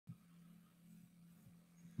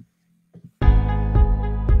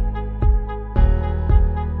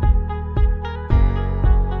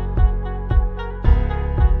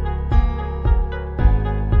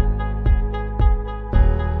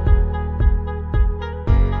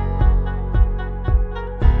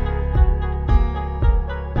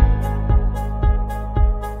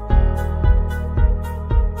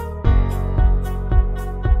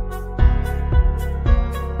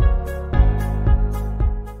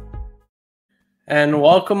And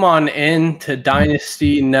welcome on in to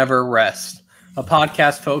Dynasty Never Rest, a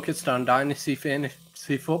podcast focused on Dynasty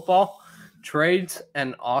fantasy football, trades,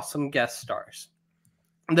 and awesome guest stars.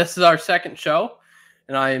 This is our second show,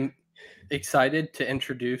 and I'm excited to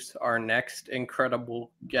introduce our next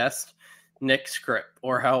incredible guest, Nick Skrip,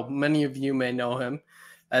 or how many of you may know him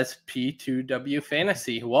as P2W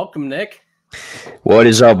Fantasy. Welcome, Nick. What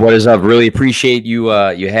is up? What is up? Really appreciate you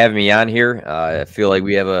having me on here. I feel like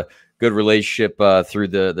we have a good relationship through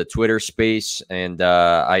the Twitter space, and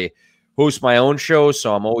I host my own show,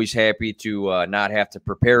 so I'm always happy to not have to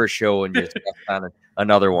prepare a show and just get on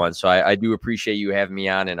another one. So I do appreciate you having me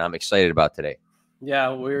on, and I'm excited about today.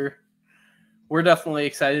 Yeah, we're definitely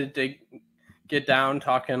excited to get down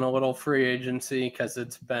talking a little free agency because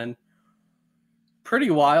it's been pretty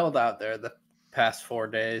wild out there the past 4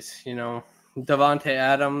 days. You know, Davante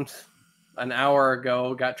Adams an hour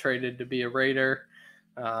ago got traded to be a Raider.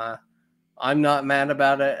 I'm not mad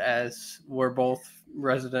about it, as we're both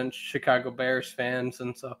resident Chicago Bears fans,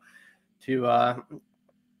 and so to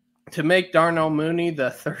make Darnell Mooney the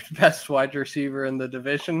third best wide receiver in the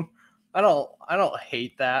division, I don't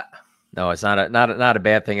hate that. No, it's not a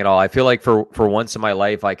bad thing at all. I feel like for once in my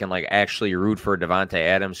life, I can like actually root for Davante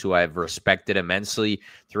Adams, who I've respected immensely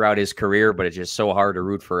throughout his career, but it's just so hard to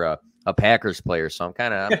root for a Packers player. So I'm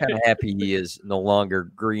kind of happy he is no longer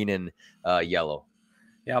green and yellow.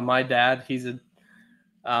 Yeah, my dad, he's a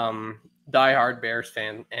diehard Bears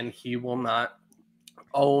fan, and he will not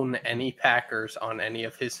own any Packers on any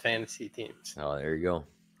of his fantasy teams. Oh, there you go.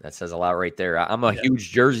 That says a lot right there. I'm a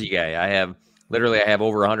huge jersey guy. I have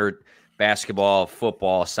over 100 basketball,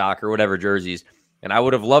 football, soccer, whatever jerseys. And I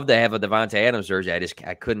would have loved to have a Davante Adams jersey.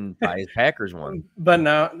 I couldn't buy his Packers one. But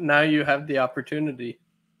now you have the opportunity.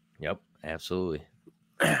 Yep, absolutely.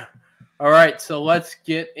 All right, so let's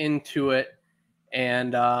get into it.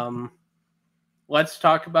 And let's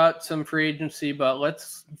talk about some free agency, but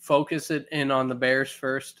let's focus it in on the Bears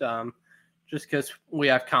first, just because we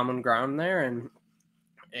have common ground there,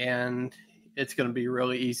 and it's going to be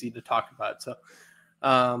really easy to talk about. So,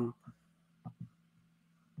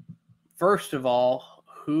 first of all,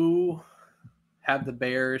 who have the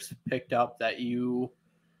Bears picked up that you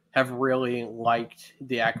have really liked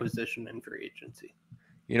the acquisition in free agency?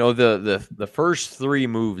 You know, the first three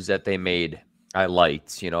moves that they made, I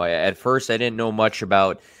liked. You know, at first I didn't know much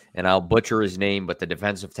about, and I'll butcher his name, but the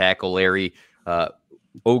defensive tackle Larry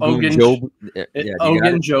Ogunjobi.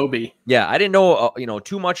 Yeah, I didn't know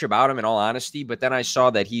too much about him in all honesty, but then I saw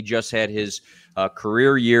that he just had his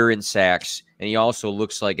career year in sacks, and he also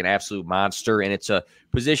looks like an absolute monster. And it's a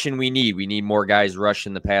position we need. We need more guys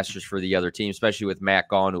rushing the passers for the other team, especially with Matt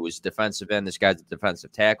Gone, who is defensive end. This guy's a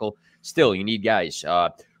defensive tackle. Still, you need guys.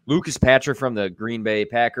 Lucas Patrick from the Green Bay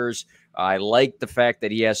Packers. I like the fact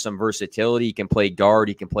that he has some versatility. He can play guard.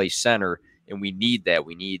 He can play center, and we need that.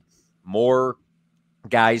 We need more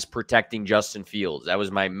guys protecting Justin Fields. That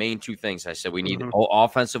was my main two things. I said we need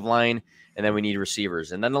offensive line, and then we need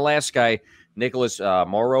receivers. And then the last guy, Nicholas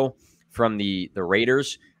Morrow from the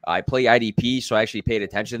Raiders. I play IDP, so I actually paid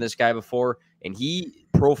attention to this guy before, and he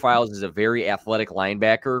profiles as a very athletic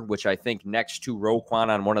linebacker, which I think next to Roquan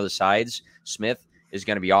on one of the sides, Smith, is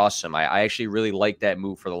going to be awesome. I actually really like that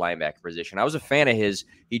move for the linebacker position. I was a fan of his.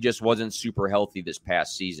 He just wasn't super healthy this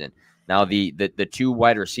past season. Now, the two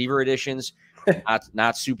wide receiver additions,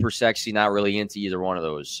 not super sexy, not really into either one of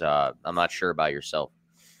those. I'm not sure about yourself.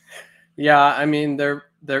 Yeah, I mean,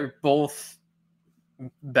 they're both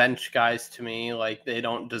bench guys to me. Like, they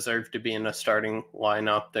don't deserve to be in a starting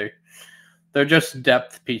lineup. They're just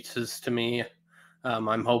depth pieces to me.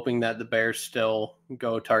 I'm hoping that the Bears still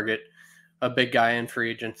go target a big guy in free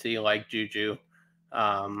agency like Juju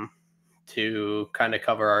to kind of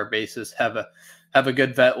cover our bases, have a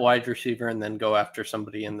good vet wide receiver, and then go after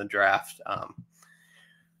somebody in the draft.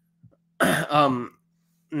 Now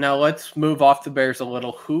let's move off the Bears a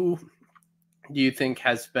little. Who do you think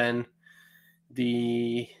has been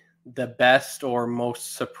the best or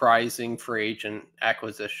most surprising free agent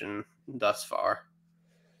acquisition thus far?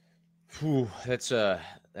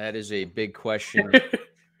 That is a big question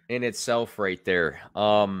in itself right there.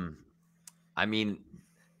 I mean,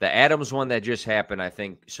 the Adams one that just happened, I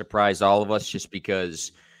think, surprised all of us just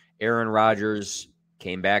because Aaron Rodgers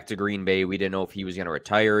came back to Green Bay. We didn't know if he was going to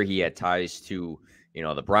retire. He had ties to,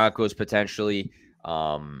 the Broncos potentially.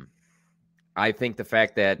 I think the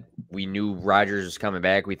fact that we knew Rodgers was coming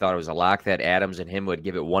back, we thought it was a lock that Adams and him would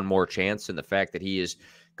give it one more chance. And the fact that he is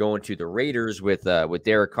going to the Raiders with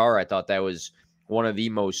Derek Carr, I thought that was one of the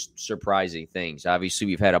most surprising things. Obviously,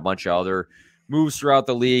 we've had a bunch of other moves throughout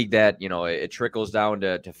the league that, it trickles down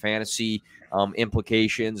to fantasy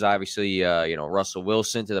implications. Obviously, Russell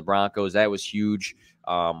Wilson to the Broncos, that was huge.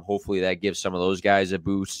 Hopefully that gives some of those guys a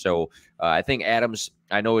boost. So I think Adams,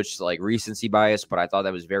 I know it's like recency bias, but I thought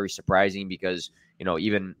that was very surprising because,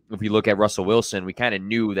 even if we look at Russell Wilson, we kind of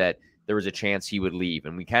knew that there was a chance he would leave.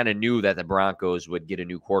 And we kind of knew that the Broncos would get a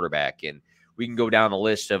new quarterback. And we can go down the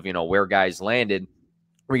list of, where guys landed.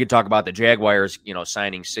 We could talk about the Jaguars,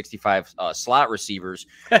 signing 65 slot receivers.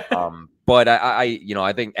 But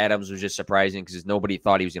I think Adams was just surprising because nobody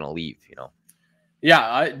thought he was going to leave,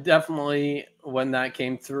 Yeah, I definitely, when that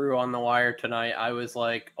came through on the wire tonight, I was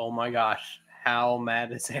like, oh my gosh, how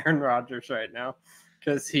mad is Aaron Rodgers right now?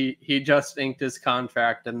 Because he just inked his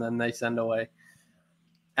contract and then they send away.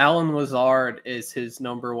 Allen Lazard is his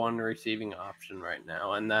number one receiving option right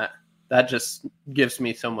now. And that just gives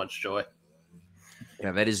me so much joy.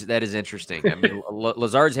 Yeah, that is interesting. I mean,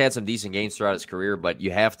 Lazard's had some decent games throughout his career, but you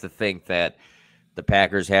have to think that the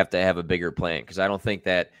Packers have to have a bigger plan because I don't think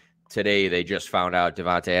that today they just found out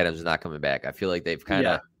Devontae Adams is not coming back. I feel like they've kind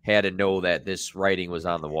of had to know that this writing was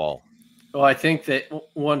on the wall. Well, I think that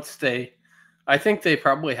I think they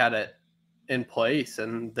probably had it in place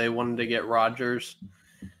and they wanted to get Rodgers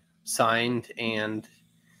signed and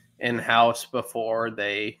in-house before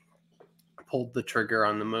they pulled the trigger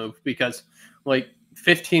on the move because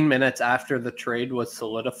 15 minutes after the trade was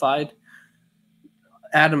solidified,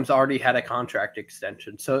 Adams already had a contract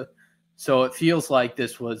extension. So it feels like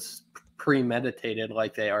this was premeditated,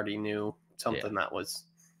 like they already knew something that was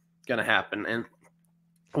going to happen. And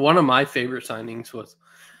one of my favorite signings was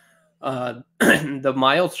the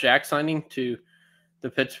Miles Jack signing to the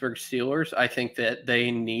Pittsburgh Steelers. I think that they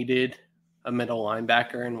needed a middle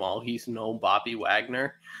linebacker, and while he's no Bobby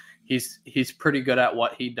Wagner, he's pretty good at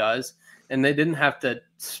what he does. And they didn't have to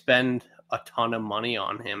spend a ton of money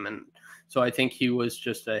on him. And so I think he was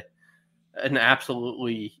just an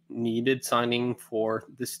absolutely needed signing for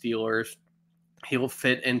the Steelers. He'll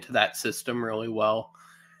fit into that system really well.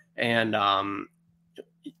 And,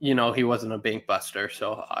 he wasn't a bank buster.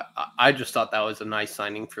 So I just thought that was a nice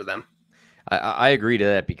signing for them. I agree to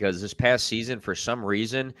that because this past season, for some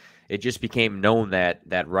reason, it just became known that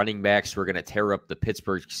running backs were going to tear up the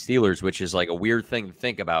Pittsburgh Steelers, which is like a weird thing to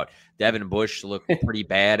think about. Devin Bush looked pretty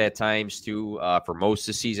bad at times too for most of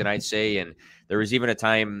the season, I'd say. And there was even a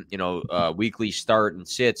time, weekly start and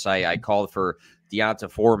sits, I called for Deonta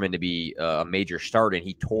Foreman to be a major start, and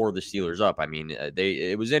he tore the Steelers up. I mean,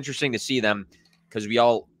 it was interesting to see them because we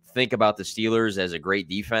all think about the Steelers as a great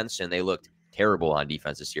defense, and they looked terrible on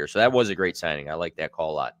defense this year. So that was a great signing. I like that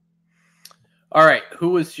call a lot. All right. Who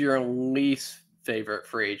was your least favorite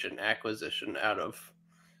free agent acquisition out of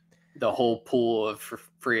the whole pool of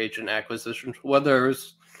free agent acquisitions? Whether it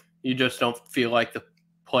was you just don't feel like the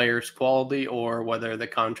player's quality or whether the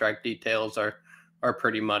contract details are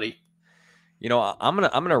pretty muddy. I'm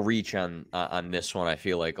gonna reach on this one. I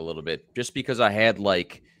feel like a little bit just because I had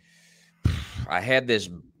this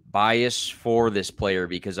bias for this player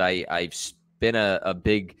because I've been a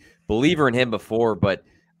big believer in him before, but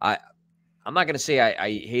I'm not going to say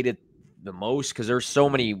I hate it the most because there's so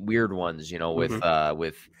many weird ones,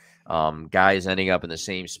 with guys ending up in the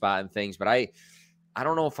same spot and things. But I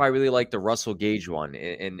don't know if I really like the Russell Gage one,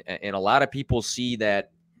 and a lot of people see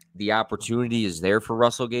that the opportunity is there for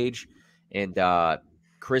Russell Gage, and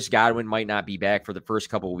Chris Godwin might not be back for the first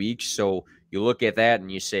couple of weeks, so you look at that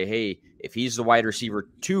and you say, hey, if he's the wide receiver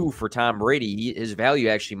 2 for Tom Brady, his value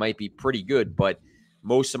actually might be pretty good. But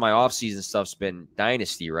most of my offseason stuff's been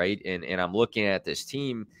dynasty, right? And I'm looking at this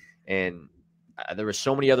team, and there were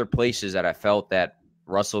so many other places that I felt that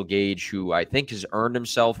Russell Gage, who I think has earned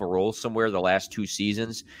himself a role somewhere the last 2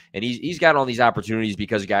 seasons, and he's got all these opportunities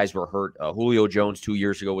because guys were hurt. Julio Jones 2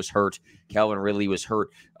 years ago was hurt. Calvin Ridley was hurt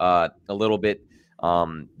a little bit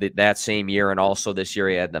that same year, and also this year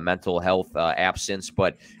he had the mental health absence.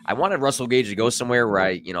 But I wanted Russell Gage to go somewhere where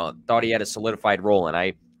I thought he had a solidified role, and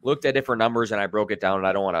I looked at different numbers and I broke it down, and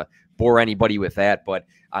I don't want to bore anybody with that, but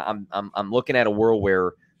I'm looking at a world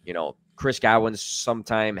where Chris Godwin's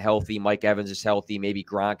sometime healthy, Mike Evans is healthy, maybe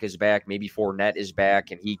Gronk is back, maybe Fournette is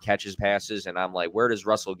back and he catches passes, and I'm like, where does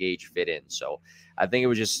Russell Gage fit in? So I think it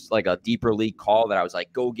was just like a deeper league call that I was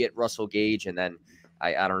like, go get Russell Gage, and then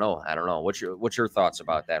I don't know. What's your thoughts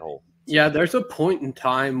about that whole? Yeah, there's a point in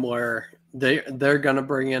time where they're going to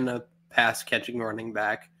bring in a pass catching running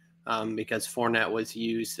back because Fournette was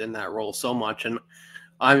used in that role so much, and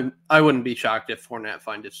I wouldn't be shocked if Fournette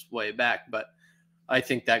finds his way back, but I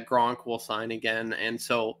think that Gronk will sign again, and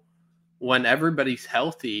so when everybody's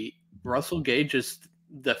healthy, Russell Gage is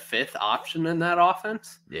the 5th option in that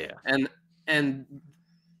offense. Yeah, and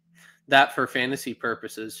that for fantasy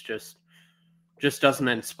purposes just doesn't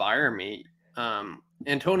inspire me.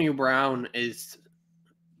 Antonio Brown is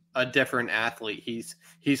a different athlete.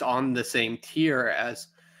 He's on the same tier as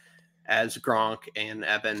Gronk and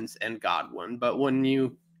Evans and Godwin. But when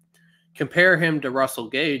you compare him to Russell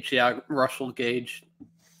Gage, yeah, Russell Gage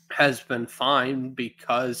has been fine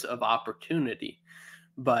because of opportunity,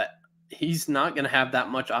 but he's not going to have that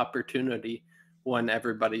much opportunity when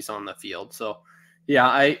everybody's on the field. So,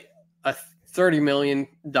 yeah, a $30 million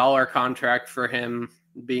contract for him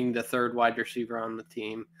being the third wide receiver on the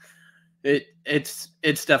team, it's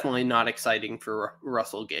definitely not exciting for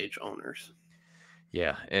Russell Gage owners.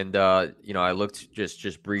 Yeah, and I looked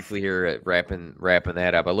just briefly here at wrapping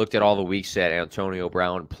that up. I looked at all the weeks that Antonio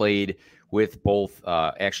Brown played with both,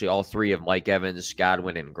 actually all three of Mike Evans,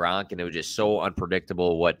 Godwin, and Gronk, and it was just so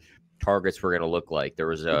unpredictable what targets were going to look like. There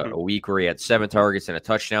was a week where he had 7 targets and a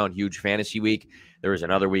touchdown, huge fantasy week. There was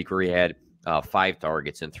another week where he had 5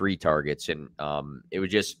 targets and 3 targets, and it was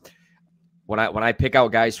just when I pick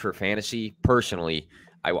out guys for fantasy personally,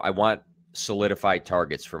 I want solidified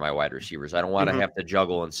targets for my wide receivers. I don't want to have to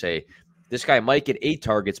juggle and say this guy might get 8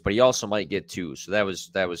 targets, but he also might get 2. So that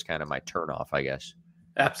was kind of my turnoff, I guess.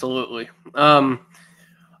 Absolutely.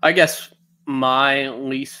 I guess my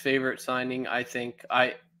least favorite signing, I think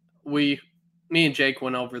me and Jake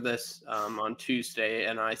went over this on Tuesday,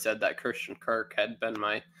 and I said that Christian Kirk had been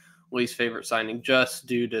my least favorite signing just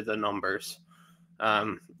due to the numbers.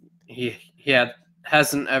 He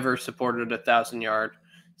hasn't ever supported 1,000-yard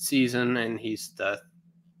season, and he's the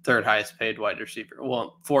third highest paid wide receiver.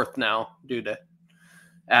 Well, fourth now due to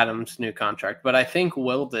Adams' new contract. But I think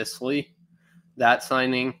Will Dissly, that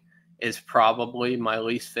signing is probably my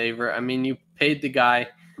least favorite. I mean, you paid the guy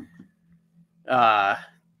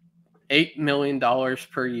 $8 million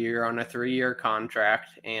per year on a 3-year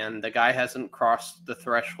contract, and the guy hasn't crossed the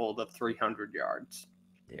threshold of 300 yards.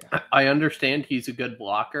 Yeah. I understand he's a good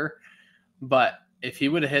blocker, but if he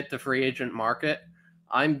would have hit the free agent market,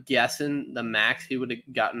 I'm guessing the max he would have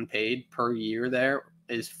gotten paid per year there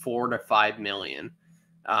is $4 to $5 million.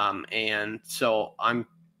 And so I'm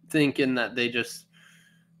thinking that they just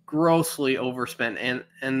grossly overspent,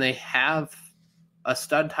 and they have a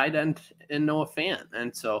stud tight end in Noah Fant.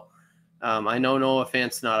 And so I know Noah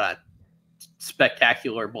Fant's not a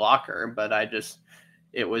spectacular blocker, but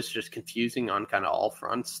it was just confusing on kind of all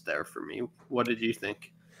fronts there for me. What did you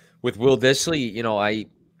think? With Will Dissly,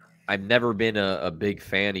 I've never been a big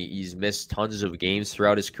fan. He's missed tons of games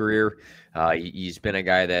throughout his career. He's been a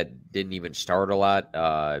guy that didn't even start a lot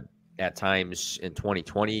at times in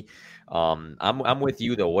 2020. I'm with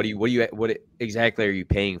you though. What exactly are you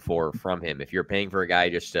paying for from him? If you're paying for a guy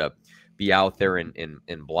just to be out there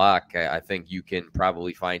and block, I think you can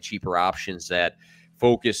probably find cheaper options that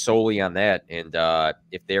focus solely on that. And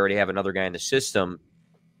if they already have another guy in the system,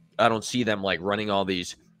 I don't see them like running all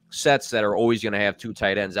these sets that are always going to have 2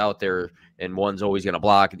 tight ends out there, and one's always going to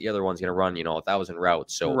block, and the other one's going to run 1,000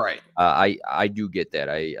 routes. So right. I do get that.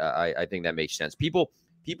 I think that makes sense. People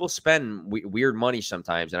spend weird money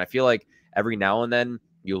sometimes, and I feel like every now and then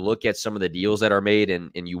you look at some of the deals that are made,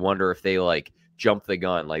 and you wonder if they like jumped the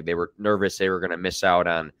gun, like they were nervous they were going to miss out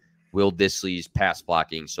on Will Dissly's pass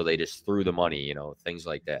blocking, so they just threw the money, things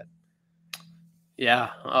like that. Yeah.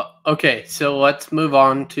 Okay, so let's move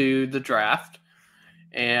on to the draft.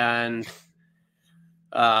 And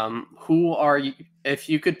who are you? If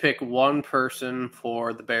you could pick one person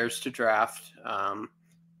for the Bears to draft,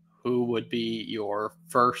 who would be your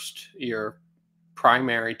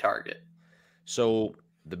primary target? So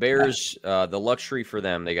the Bears, the luxury for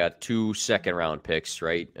them, they got 2 second-round picks,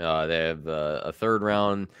 right? They have a 3rd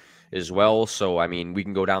round as well. So, I mean, we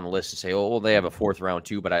can go down the list and say, oh, well, they have a 4th round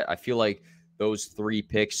too. But I feel like those 3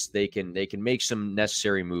 picks, they can make some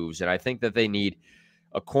necessary moves. And I think that they need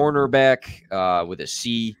a cornerback with a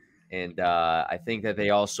C, and I think that they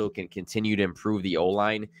also can continue to improve the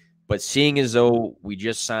O-line. But seeing as though we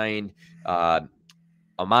just signed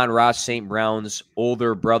Amon-Ra St. Brown's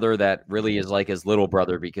older brother that really is like his little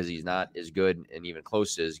brother because he's not as good and even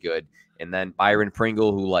close to as good, and then Byron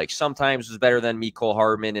Pringle, who like sometimes was better than Mecole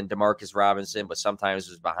Hardman and Demarcus Robinson, but sometimes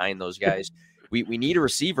was behind those guys. We need a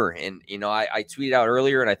receiver, and I tweeted out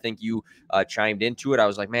earlier, and I think you chimed into it. I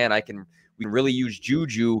was like, man, we can really use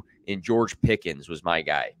Juju, and George Pickens was my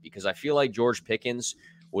guy, because I feel like George Pickens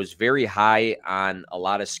was very high on a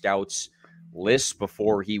lot of scouts' lists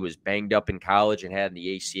before he was banged up in college and had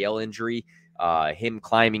the ACL injury. Him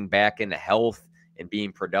climbing back into health and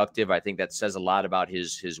being productive, I think that says a lot about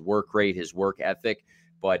his work rate, his work ethic.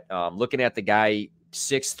 But looking at the guy,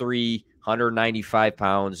 6'3", 195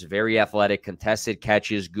 pounds, very athletic, contested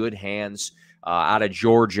catches, good hands, out of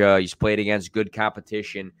Georgia. He's played against good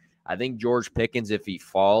competition. I think George Pickens, if he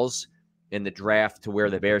falls in the draft to where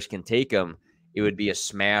the Bears can take him, it would be a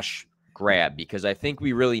smash grab, because I think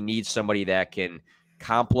we really need somebody that can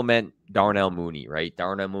complement Darnell Mooney, right?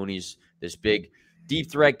 Darnell Mooney's this big deep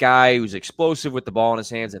threat guy who's explosive with the ball in his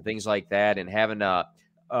hands and things like that, and having a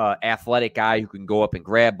athletic guy who can go up and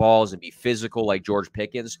grab balls and be physical like George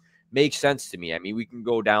Pickens makes sense to me. I mean, we can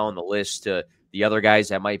go down the list to the other guys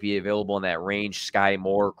that might be available in that range: Sky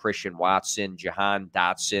Moore, Christian Watson, Jahan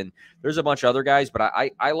Dotson. There's a bunch of other guys, but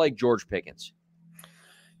I like George Pickens.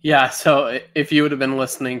 Yeah, so if you would have been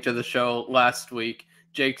listening to the show last week,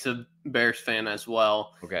 Jake's a Bears fan as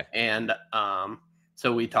well. Okay. And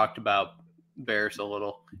so we talked about Bears a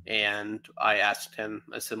little, and I asked him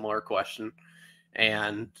a similar question.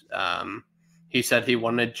 And he said he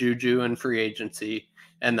wanted Juju in free agency,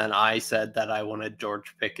 and then I said that I wanted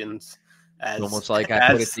George Pickens as almost like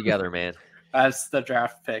I put it together, man, as the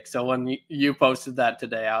draft pick. So when you posted that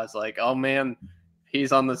today, I was like, oh man,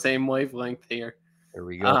 he's on the same wavelength here. There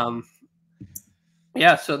we go.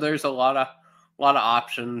 Yeah, so there's a lot of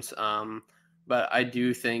options, but I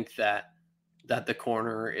do think that the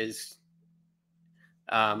corner is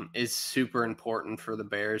super important for the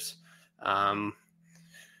Bears.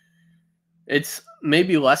 It's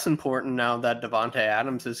maybe less important now that Devontae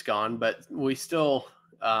Adams is gone, but we still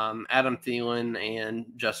Adam Thielen and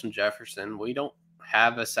Justin Jefferson. We don't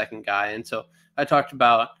have a second guy, and so I talked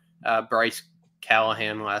about Bryce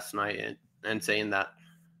Callahan last night and saying that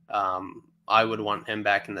I would want him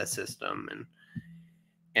back in the system,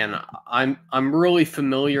 and I'm really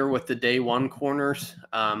familiar with the day one corners,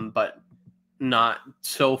 but not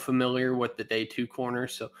so familiar with the day two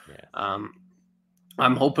corners. So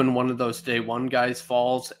I'm hoping one of those day one guys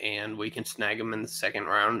falls and we can snag him in the second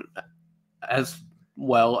round, as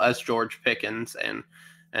well as George Pickens,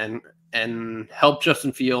 and help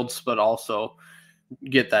Justin Fields, but also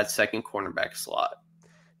get that second cornerback slot.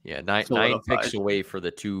 Yeah, nine picks away for the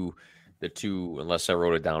two, unless I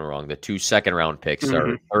wrote it down wrong, the 2 second-round picks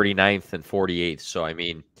are 39th and 48th. So, I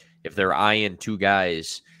mean, if they're eyeing two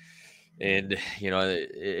guys and,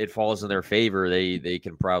 it falls in their favor, they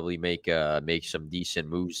can probably make some decent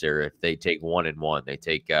moves there. If they take 1 and 1, they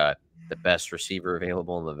take the best receiver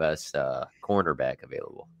available and the best cornerback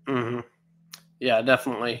available. Mm-hmm. Yeah,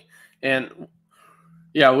 definitely. And,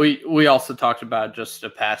 yeah, we also talked about just a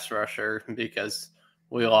pass rusher, because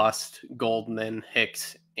we lost Goldman,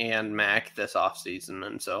 Hicks, and Mack this offseason.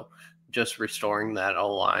 And so just restoring that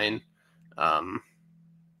O-line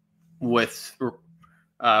with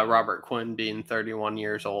Robert Quinn being 31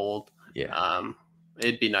 years old. Yeah.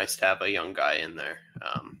 It'd be nice to have a young guy in there.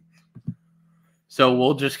 So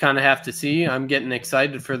we'll just kind of have to see. I'm getting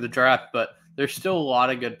excited for the draft, but there's still a lot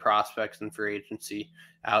of good prospects in free agency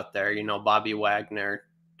out there. Bobby Wagner,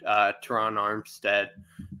 Teron Armstead,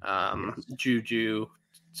 Juju.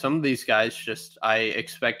 Some of these guys I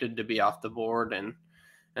expected to be off the board, and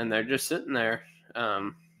they're just sitting there.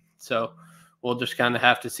 So we'll just kind of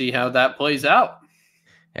have to see how that plays out.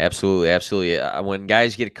 Absolutely. When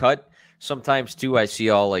guys get cut, sometimes too, I see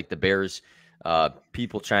all like the Bears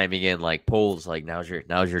people chiming in, like polls, like now's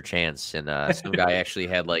your chance. And some guy actually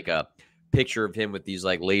had like a picture of him with these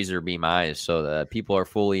like laser beam eyes, so that people are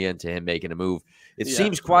fully into him making a move. It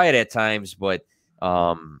seems quiet at times, but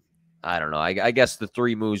I don't know. I guess the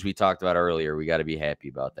 3 moves we talked about earlier, we got to be happy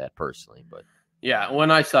about that personally. But yeah, when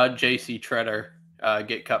I saw J.C. Treader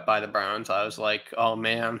get cut by the Browns, I was like, oh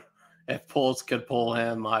man, if Poles could pull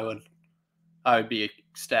him, I would be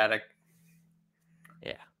ecstatic.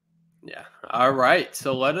 Yeah. All right.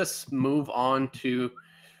 So let us move on to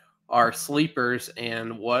our sleepers.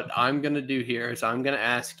 And what I'm going to do here is I'm going to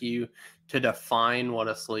ask you to define what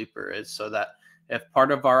a sleeper is, so that if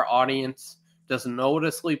part of our audience doesn't know what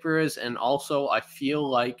a sleeper is, and also I feel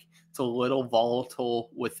like it's a little volatile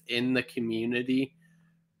within the community,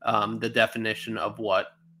 the definition of what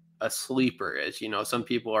a sleeper is. Some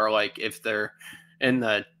people are like, if they're in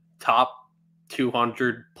the top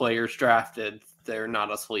 200 players drafted, they're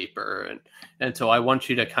not a sleeper. And so I want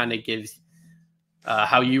you to kind of give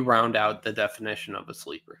how you round out the definition of a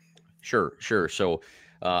sleeper. Sure. So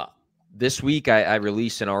this week I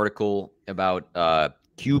released an article about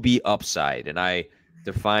QB upside, and I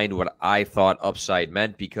defined what I thought upside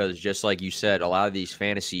meant, because just like you said, a lot of these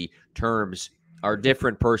fantasy terms are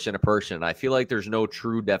different person to person. I feel like there's no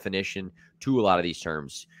true definition to a lot of these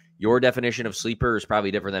terms. Your definition of sleeper is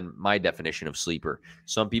probably different than my definition of sleeper.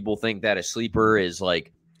 Some people think that a sleeper is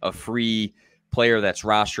like a free player that's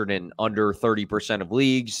rostered in under 30% of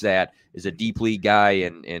leagues, that is a deep league guy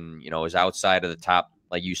and is outside of the top,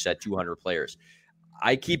 like you said, 200 players.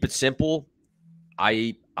 I keep it simple.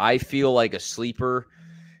 I feel like a sleeper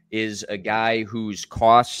is a guy whose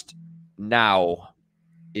cost now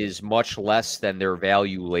is much less than their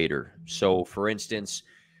value later. So, for instance,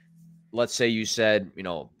 let's say you said,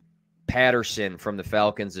 Patterson from the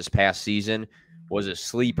Falcons this past season was a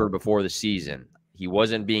sleeper before the season. He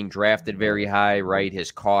wasn't being drafted very high, right?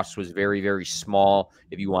 His cost was very, very small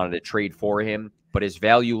if you wanted to trade for him, but his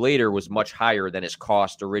value later was much higher than his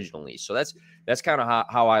cost originally. So that's kind of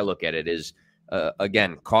how I look at it is,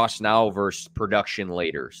 again, cost now versus production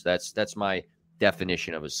later. So that's my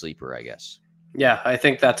definition of a sleeper, I guess. Yeah, I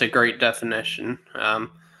think that's a great definition.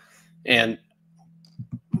 And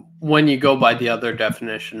when you go by the other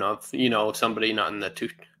definition of, somebody not in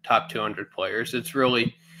the top 200 players, it's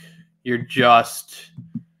really you're just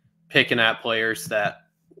picking at players that,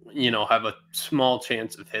 have a small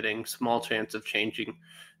chance of hitting, small chance of changing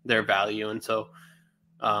their value. And so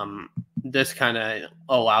this kind of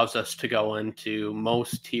allows us to go into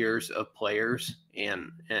most tiers of players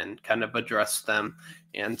and kind of address them.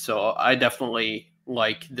 And so I definitely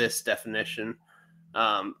like this definition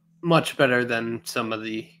much better than some of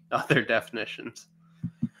the other definitions.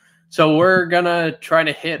 So we're going to try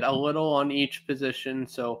to hit a little on each position.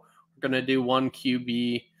 So we're going to do one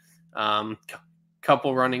QB,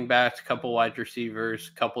 couple running backs, couple wide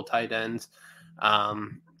receivers, couple tight ends.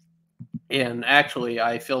 And actually,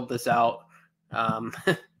 I filled this out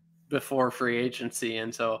before free agency.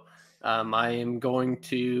 And so I am going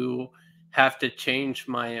to have to change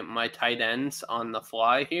my tight ends on the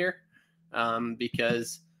fly here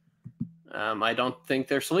because I don't think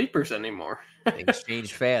they're sleepers anymore. Things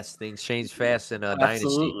change fast. In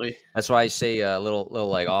Dynasty. That's why I say a little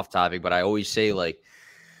like off topic, but I always say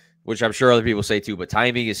which I'm sure other people say too, but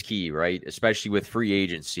timing is key, right? Especially with free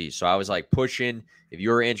agency. So I was pushing, if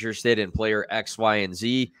you're interested in player X, Y, and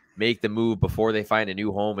Z, make the move before they find a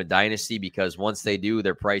new home in Dynasty, because once they do,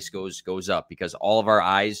 their price goes up, because all of our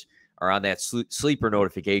eyes are on that sleeper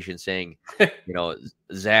notification saying,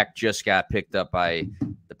 Zach just got picked up by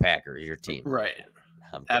the Packers, your team. Right.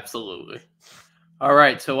 Absolutely. All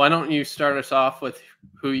right. So why don't you start us off with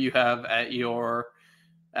who you have as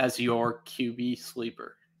your QB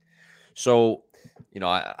sleeper? So,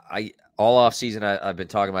 I all off season I've been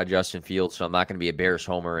talking about Justin Fields, so I'm not going to be a Bears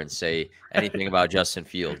homer and say anything about Justin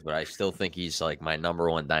Fields, but I still think he's my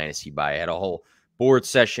number one dynasty buy. I had a whole board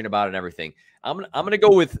session about it and everything. I'm gonna go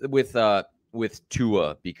with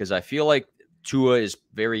Tua, because I feel like Tua is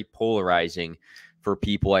very polarizing for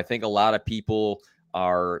people. I think a lot of people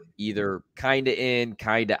are either kind of in,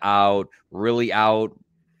 kind of out, really out,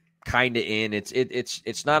 kind of in.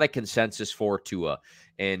 It's not a consensus for Tua.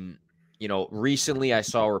 And recently I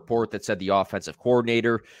saw a report that said the offensive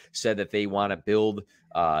coordinator said that they want to build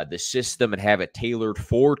the system and have it tailored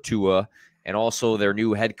for Tua. And also their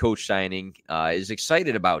new head coach signing is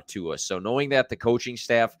excited about Tua. So knowing that the coaching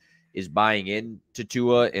staff is buying into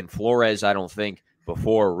Tua, and Flores, I don't think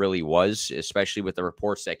before really was, especially with the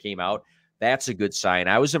reports that came out, that's a good sign.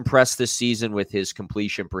 I was impressed this season with his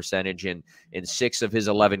completion percentage in 6 of his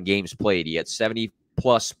 11 games played. He had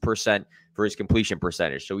 70+% for his completion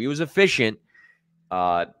percentage. So he was efficient.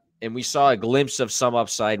 And we saw a glimpse of some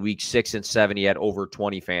upside week 6 and 7. He had over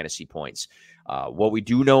 20 fantasy points. What we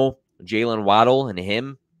do know, Jalen Waddle and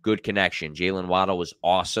him, good connection. Jalen Waddle was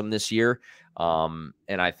awesome this year. And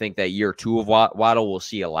I think that year 2 of Waddle we'll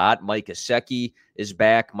see a lot. Mike Gesicki is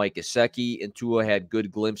back. Mike Gesicki and Tua had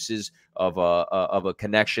good glimpses of a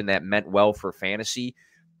connection that meant well for fantasy.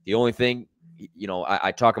 The only thing,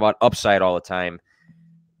 I talk about upside all the time.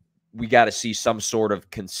 We got to see some sort of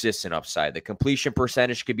consistent upside. The completion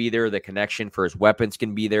percentage could be there. The connection for his weapons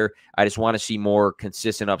can be there. I just want to see more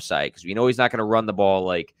consistent upside, because we know he's not going to run the ball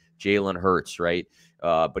like Jalen Hurts, right?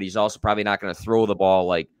 But he's also probably not going to throw the ball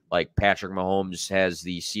like Patrick Mahomes has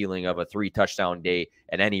the ceiling of a 3-touchdown day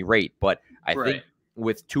at any rate. But I think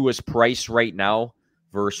with Tua's price right now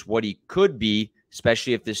versus what he could be,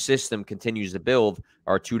 especially if the system continues to build,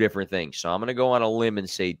 are two different things. So I'm going to go on a limb and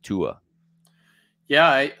say Tua.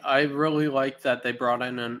 Yeah, I really like that they brought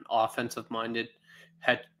in an offensive-minded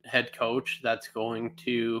head coach that's going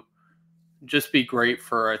to just be great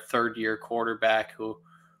for a third-year quarterback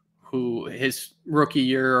who his rookie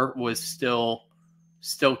year was still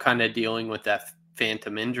kind of dealing with that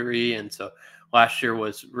phantom injury. And so last year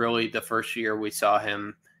was really the first year we saw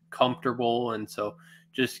him comfortable. And so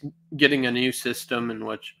just getting a new system in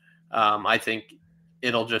which I think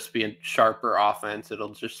it'll just be a sharper offense.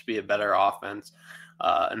 It'll just be a better offense,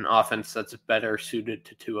 an offense that's better suited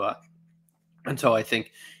to Tua. And so I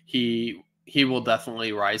think he will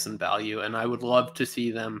definitely rise in value. And I would love to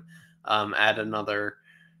see them add another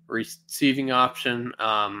receiving option.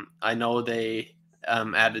 I know they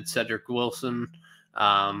added Cedric Wilson.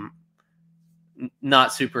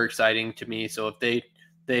 Not super exciting to me. So if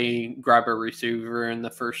they grab a receiver in the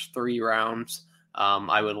first 3 rounds,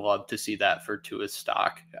 I would love to see that for Tua's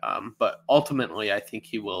stock. But ultimately, I think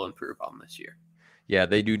he will improve on this year. Yeah,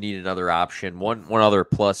 they do need another option. One other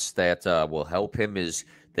plus that will help him is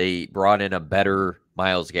they brought in a better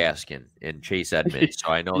Myles Gaskin and Chase Edmonds. So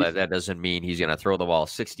I know that doesn't mean he's going to throw the ball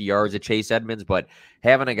 60 yards at Chase Edmonds, but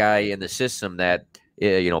having a guy in the system that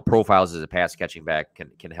profiles as a pass catching back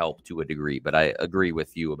can help to a degree. But I agree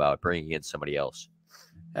with you about bringing in somebody else.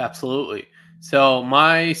 Absolutely. So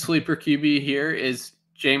my sleeper QB here is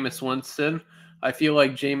Jameis Winston. I feel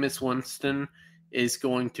like Jameis Winston is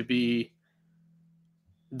going to be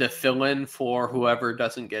the fill-in for whoever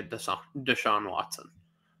doesn't get Deshaun Watson.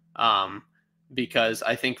 Because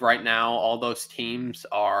I think right now all those teams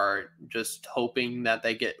are just hoping that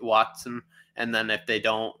they get Watson, and then if they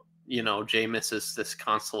don't, Jameis is this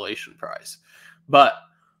consolation prize. But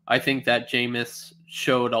I think that Jameis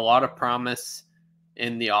showed a lot of promise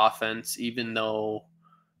in the offense, even though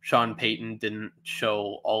Sean Payton didn't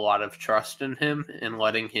show a lot of trust in him and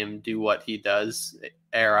letting him do what he does,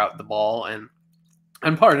 air out the ball. And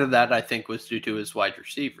part of that, I think, was due to his wide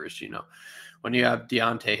receivers. When you have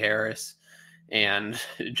Deontay Harris and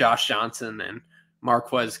Josh Johnson and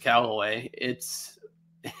Marquez Callaway, it's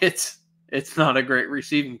not a great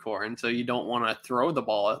receiving core. And so you don't want to throw the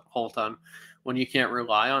ball a whole ton when you can't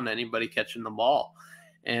rely on anybody catching the ball.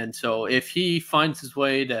 And so if he finds his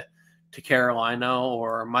way to Carolina,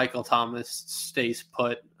 or Michael Thomas stays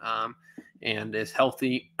put and is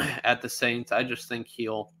healthy at the Saints, I just think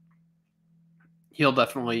he'll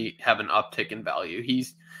definitely have an uptick in value. He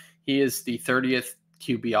is the 30th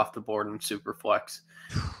QB off the board in Superflex.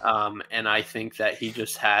 And I think that he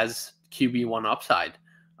just has QB1 upside.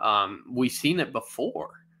 We've seen it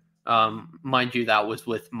before. Mind you, that was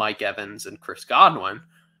with Mike Evans and Chris Godwin.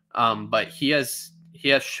 But he has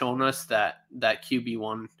shown us that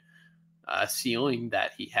QB1 ceiling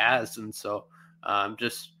that he has. And so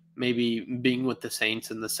just maybe being with the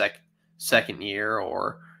Saints in the second year,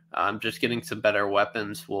 or just getting some better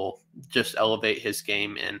weapons, will just elevate his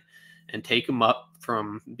game and take him up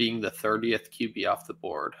from being the 30th QB off the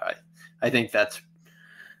board. I think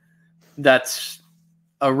that's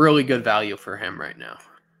a really good value for him right now.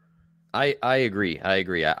 I agree.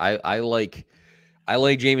 I like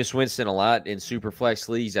Jameis Winston a lot in Superflex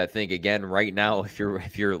leagues. I think, again, right now, if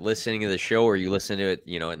you're listening to the show, or you listen to it,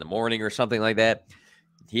 in the morning or something like that,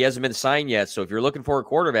 he hasn't been signed yet. So if you're looking for a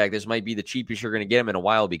quarterback, this might be the cheapest you're going to get him in a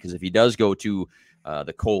while, because if he does go to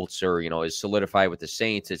the Colts, or is solidified with the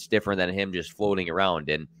Saints, it's different than him just floating around.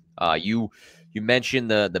 And you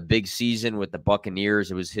mentioned the big season with the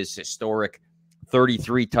Buccaneers. It was his historic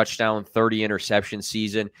 33 touchdown, 30 interception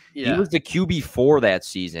season. Yeah. He was the QB4 that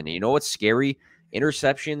season. And you know what's scary?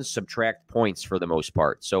 Interceptions subtract points for the most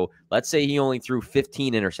part. So let's say he only threw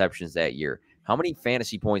 15 interceptions that year. How many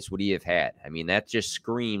fantasy points would he have had? I mean, that just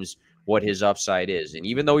screams what his upside is. And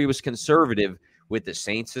even though he was conservative with the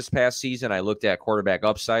Saints this past season, I looked at quarterback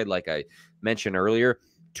upside, like I mentioned earlier.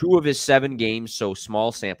 2 of his 7 games, so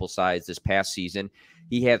small sample size this past season,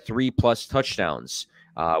 he had 3+ touchdowns,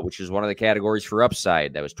 which is one of the categories for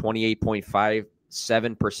upside. That was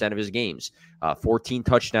 28.57% of his games, 14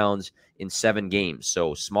 touchdowns in 7 games.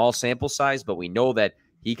 So small sample size, but we know that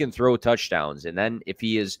he can throw touchdowns. And then if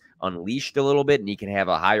he is unleashed a little bit and he can have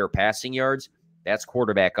a higher passing yards, that's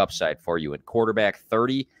quarterback upside for you. And quarterback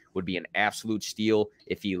 30 would be an absolute steal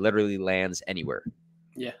if he literally lands anywhere.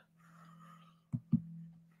 Yeah.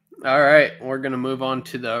 All right. We're going to move on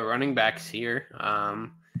to the running backs here.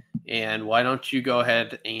 And why don't you go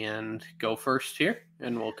ahead and go first here,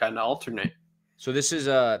 and we'll kind of alternate. So this is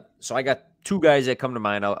so I got 2 guys that come to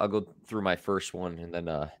mind. I'll go through my first one, and then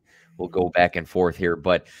we'll go back and forth here.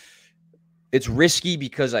 But it's risky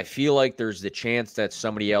because I feel like there's the chance that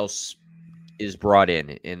somebody else is brought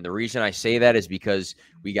in. And the reason I say that is because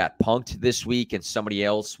we got punked this week and somebody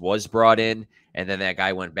else was brought in, and then that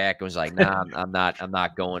guy went back and was like, nah, I'm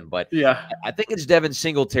not going. But yeah, I think it's Devin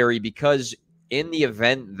Singletary, because in the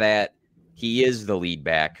event that he is the lead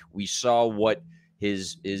back, we saw what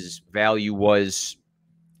his value was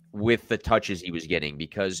with the touches he was getting,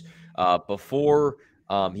 because before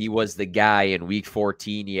he was the guy in week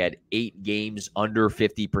 14, he had 8 games under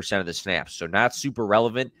 50% of the snaps. So not super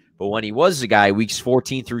relevant. But when he was the guy, weeks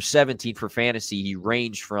 14 through 17 for fantasy, he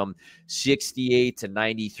ranged from 68 to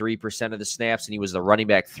 93% of the snaps, and he was the running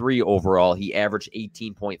back 3 overall. He averaged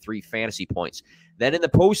 18.3 fantasy points. Then in the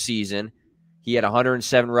postseason, he had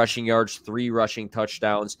 107 rushing yards, 3 rushing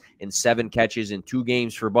touchdowns, and 7 catches in 2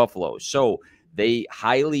 games for Buffalo. So they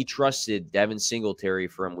highly trusted Devin Singletary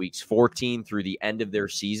from weeks 14 through the end of their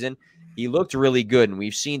season. He looked really good, and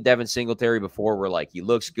we've seen Devin Singletary before where, like, he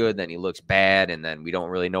looks good, then he looks bad, and then we don't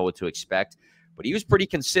really know what to expect. But he was pretty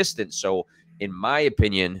consistent. So, in my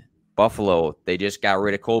opinion, Buffalo, they just got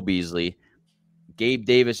rid of Cole Beasley. Gabe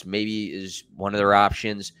Davis maybe is one of their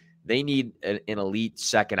options. They need an elite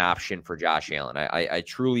second option for Josh Allen. I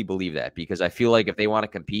truly believe that, because I feel like if they want to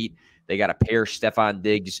compete, they got to pair Stephon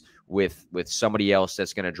Diggs with somebody else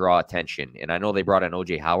that's going to draw attention. And I know they brought in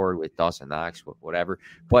O.J. Howard with Dawson Knox, whatever.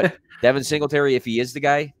 But Devin Singletary, if he is the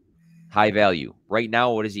guy, high value. Right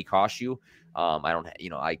now, what does he cost you? I don't,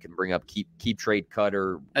 I can bring up keep trade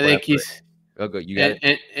cutter. I think he's you got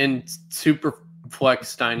it. In super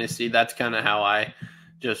flex dynasty. That's kind of how I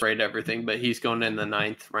just rate everything. But he's going in the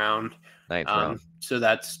ninth round. So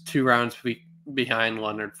that's 2 rounds behind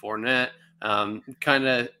Leonard Fournette. Kind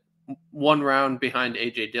of 1 round behind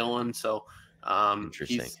AJ Dillon. So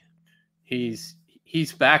interesting.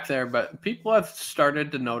 He's back there, but people have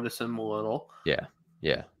started to notice him a little. Yeah.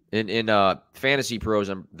 In Fantasy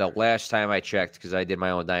Pros, the last time I checked, because I did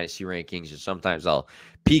my own dynasty rankings, and sometimes I'll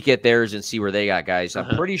peek at theirs and see where they got guys.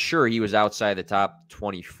 I'm pretty sure he was outside the top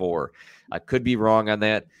 24. I could be wrong on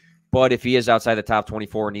that, but if he is outside the top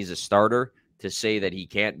 24 and he's a starter, to say that he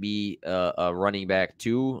can't be a running back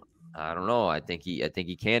too, I don't know. I think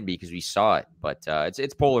he can be, because we saw it, but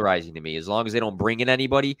it's polarizing to me. As long as they don't bring in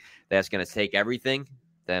anybody that's going to take everything,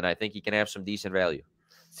 then I think he can have some decent value.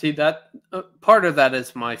 See, that part of that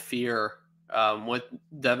is my fear with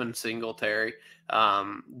Devin Singletary.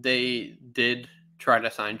 They did try to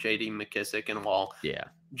sign J.D. McKissick, and while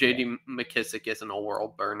J.D. McKissick isn't a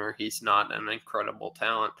world burner, he's not an incredible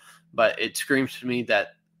talent. But it screams to me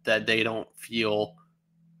that they don't feel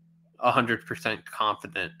 100%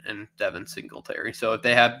 confident in Devin Singletary. So if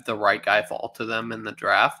they have the right guy fall to them in the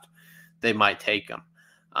draft, they might take him.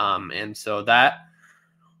 And so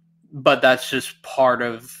but that's just part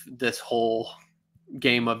of this whole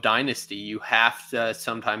game of dynasty. You have to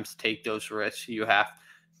sometimes take those risks. You have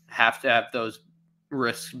to have those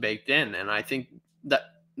risks baked in. And I think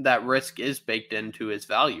that risk is baked into his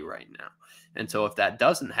value right now. And so if that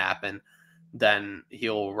doesn't happen, then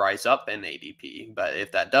he'll rise up in ADP. But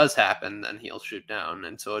if that does happen, then he'll shoot down.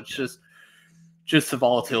 And so it's just the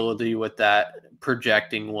volatility with that,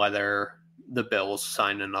 projecting whether the Bills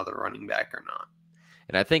sign another running back or not.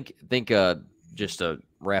 And I think just to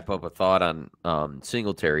wrap up a thought on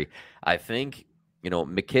Singletary, I think,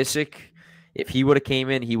 McKissick, if he would have came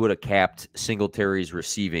in, he would have capped Singletary's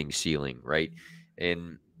receiving ceiling, right?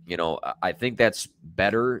 And, I think that's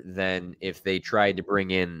better than if they tried to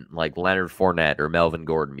bring in like Leonard Fournette or Melvin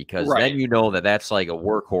Gordon, because then that's like a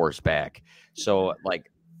workhorse back. So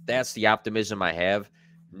like that's the optimism I have.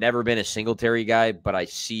 Never been a Singletary guy, but I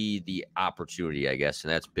see the opportunity, I guess,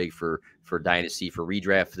 and that's big for dynasty, for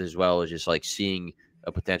redraft, as well as just like seeing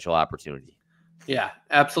a potential opportunity. Yeah,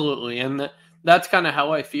 absolutely, and that's kind of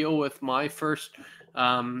how I feel with my first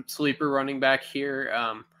sleeper running back here.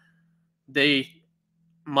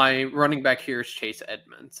 My running back here is Chase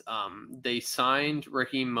Edmonds. They signed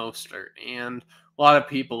Raheem Mostert, and a lot of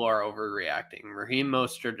people are overreacting. Raheem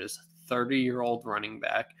Mostert is a 30-year-old running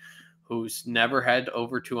back who's never had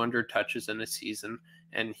over 200 touches in a season,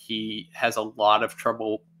 and he has a lot of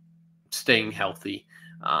trouble staying healthy.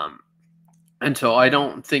 And so I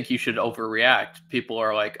don't think you should overreact. People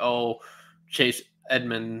are like, oh, Chase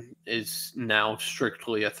Edmonds is now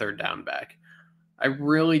strictly a third down back. I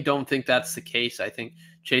really don't think that's the case. I think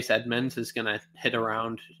Chase Edmonds is going to hit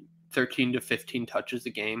around 13 to 15 touches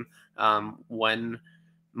a game when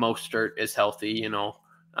Mostert is healthy,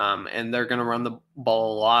 and they're going to run the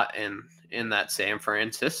ball a lot in that San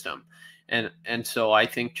Fran system. And so I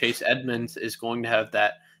think Chase Edmonds is going to have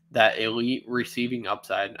that elite receiving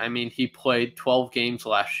upside. I mean, he played 12 games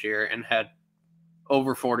last year and had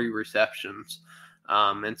over 40 receptions.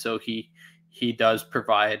 And so he does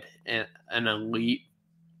provide an elite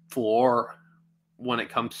floor when it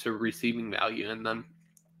comes to receiving value. And then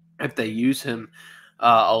if they use him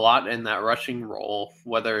a lot in that rushing role,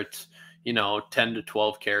 whether it's 10 to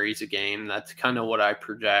 12 carries a game, that's kind of what I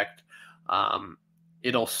project.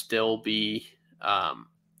 It'll still be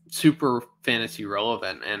super fantasy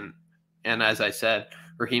relevant. And as I said,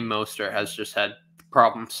 Raheem Mostert has just had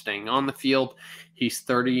problems staying on the field. He's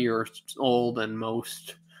 30 years old, and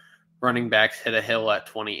most running backs hit a hill at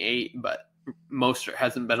 28, but Mostert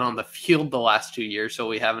hasn't been on the field the last 2 years, so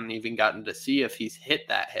we haven't even gotten to see if he's hit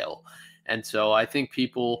that hill. And so I think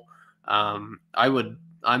people, I'm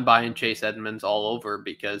buying Chase Edmonds all over,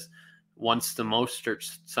 because once the Mostert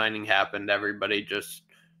signing happened, everybody just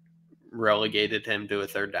relegated him to a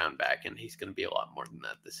third down back, and he's going to be a lot more than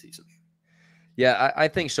that this season. Yeah, I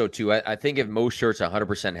think so too. I think if Mostert's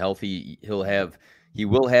 100% healthy, he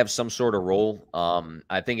will have some sort of role.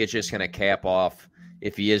 I think it's just going to cap off,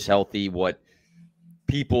 if he is healthy, what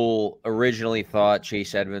people originally thought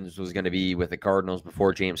Chase Edmonds was going to be with the Cardinals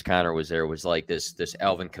before James Conner was there, was like this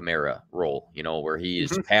Alvin Kamara role, where he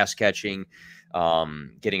is pass catching,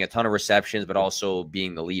 getting a ton of receptions, but also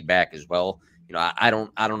being the lead back as well. I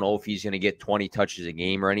don't know if he's going to get 20 touches a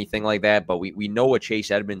game or anything like that, but we know what Chase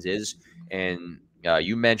Edmonds is. And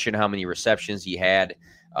you mentioned how many receptions he had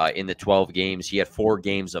in the 12 games. He had 4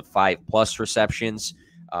 games of 5+ receptions.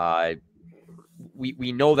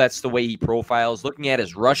 We know that's the way he profiles. Looking at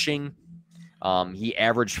his rushing, he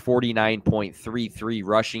averaged 49.33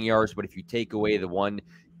 rushing yards, but if you take away the one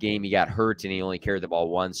game he got hurt and he only carried the ball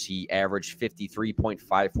once, he averaged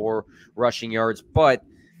 53.54 rushing yards. But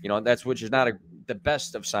which is not the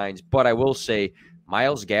best of signs. But I will say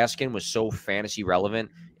Myles Gaskin was so fantasy relevant,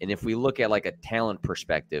 and if we look at like a talent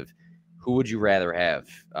perspective, who would you rather have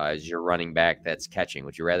as your running back that's catching?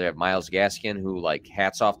 Would you rather have Myles Gaskin, who, like,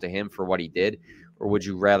 hats off to him for what he did, or would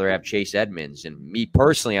you rather have Chase Edmonds? And me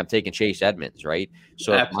personally, I'm taking Chase Edmonds, right?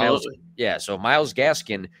 So Absolutely. So Myles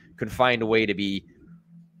Gaskin could find a way to be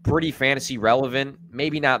pretty fantasy relevant,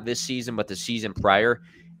 maybe not this season, but the season prior.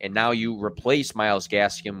 And now you replace Myles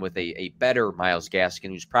Gaskin with a better Myles Gaskin,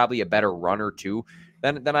 who's probably a better runner too.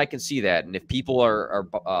 Then I can see that. And if people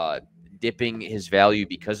are dipping his value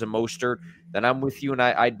because of Mostert, then I'm with you, and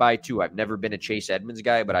I'd buy too. I've never been a Chase Edmonds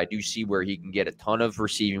guy, but I do see where he can get a ton of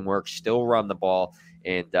receiving work, still run the ball,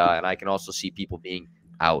 and I can also see people being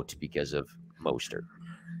out because of Mostert.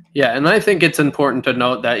 Yeah, and I think it's important to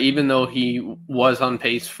note that even though he was on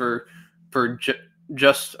pace for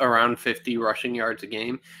just around 50 rushing yards a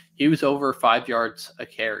game, he was over 5 yards a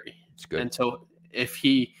carry. It's good. And so if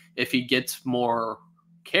he gets more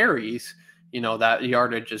carries, that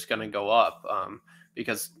yardage is going to go up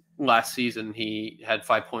because last season he had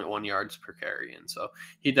 5.1 yards per carry. And so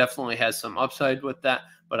he definitely has some upside with that.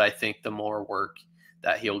 But I think the more work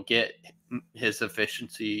that he'll get, his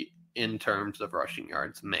efficiency in terms of rushing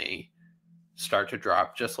yards may start to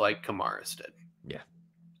drop, just like Kamara's did. Yeah,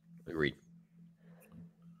 agreed.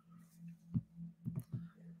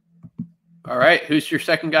 All right, who's your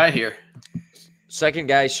second guy here? Second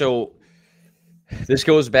guy, so this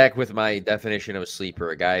goes back with my definition of a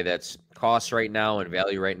sleeper, a guy that's cost right now and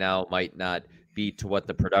value right now might not be to what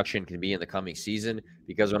the production can be in the coming season.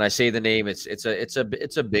 Because when I say the name, it's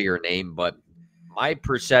a bigger name, but my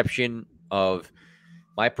perception of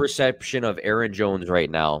Aaron Jones right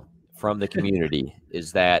now from the community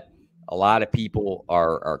is that a lot of people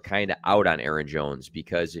are kind of out on Aaron Jones,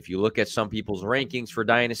 because if you look at some people's rankings for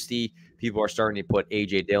Dynasty, people are starting to put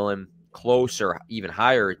A.J. Dillon close or even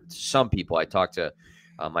higher to some people. I talked to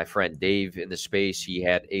my friend Dave in the space. He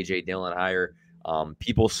had A.J. Dillon higher.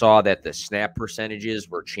 People saw that the snap percentages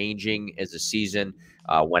were changing as the season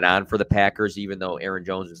went on for the Packers, even though Aaron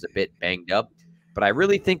Jones was a bit banged up. But I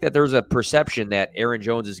really think that there's a perception that Aaron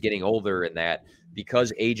Jones is getting older and that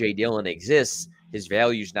because A.J. Dillon exists, his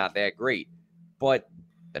value is not that great. But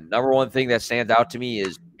the number one thing that stands out to me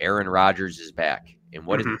is Aaron Rodgers is back. And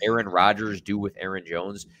what does Aaron Rodgers do with Aaron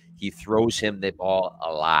Jones? He throws him the ball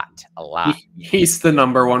a lot. He's the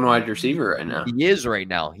number one wide receiver right now. He is right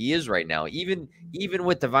now. Even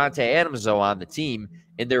with Devontae Adams, though, on the team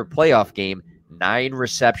in their playoff game, 9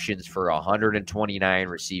 receptions for 129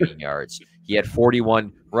 receiving yards. He had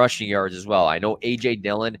 41 rushing yards as well. I know A.J.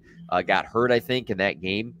 Dillon got hurt, I think, in that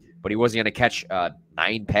game, but he wasn't going to catch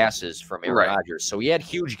 9 passes from Aaron Rodgers. So he had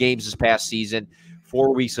huge games this past season,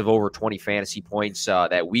 4 weeks of over 20 fantasy points.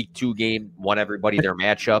 That week 2 game won everybody their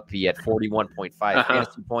matchup. He had 41.5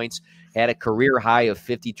 fantasy points, had a career high of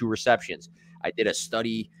 52 receptions. I did a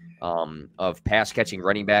study of pass catching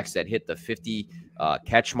running backs that hit the 50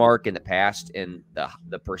 catch mark in the past, and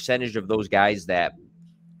the percentage of those guys that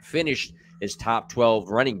finished as top 12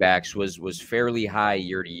 running backs was fairly high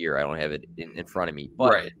year to year. I don't have it in front of me.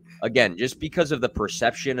 But again, just because of the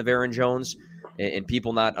perception of Aaron Jones and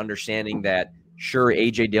people not understanding that, sure,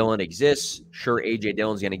 A.J. Dillon exists. Sure, A.J.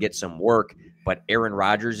 Dillon's going to get some work, but Aaron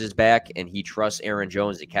Rodgers is back, and he trusts Aaron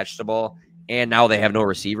Jones to catch the ball, and now they have no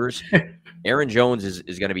receivers. Aaron Jones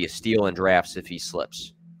is going to be a steal in drafts if he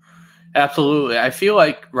slips. Absolutely. I feel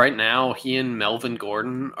like right now he and Melvin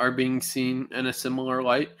Gordon are being seen in a similar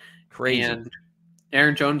light. Crazy. And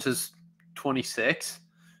Aaron Jones is 26.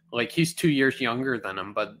 Like, he's 2 years younger than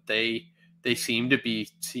him, but they seem to be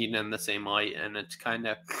seen in the same light, and it's kind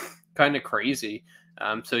of crazy.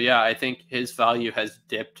 So yeah, I think his value has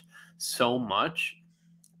dipped so much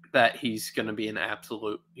that he's going to be an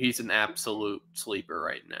absolute sleeper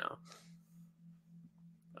right now.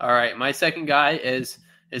 All right, my second guy is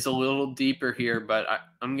a little deeper here, but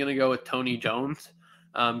I'm going to go with Tony Jones.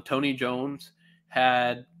 Tony Jones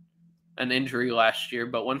had an injury last year,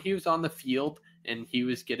 but when he was on the field and he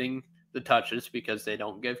was getting the touches, because they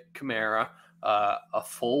don't give Kamara a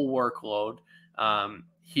full workload,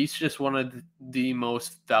 he's just one of the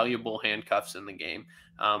most valuable handcuffs in the game.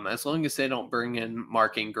 As long as they don't bring in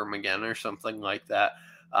Mark Ingram again or something like that.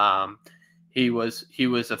 He was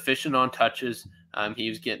efficient on touches. He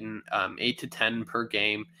was getting 8 to 10 per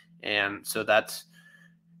game. And so that's,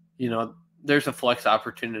 there's a flex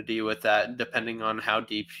opportunity with that depending on how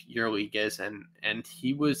deep your league is. And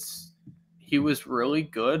he was really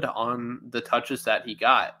good on the touches that he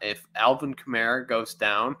got. If Alvin Kamara goes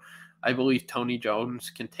down, I believe Tony Jones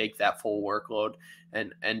can take that full workload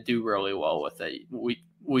and do really well with it.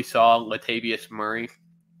 We saw Latavius Murray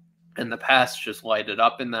in the past just light it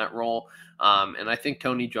up in that role. And I think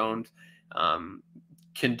Tony Jones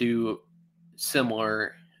can do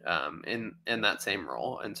similar in that same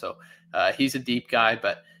role. And so he's a deep guy,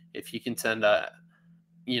 but if you can send a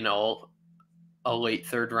late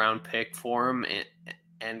third round pick for him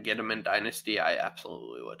and get him in Dynasty, I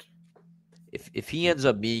absolutely would. If he ends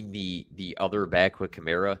up being the other back with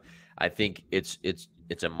Kamara, I think it's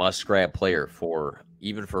a must grab player for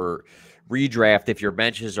redraft if your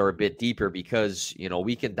benches are a bit deeper, because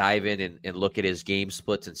we can dive in and look at his game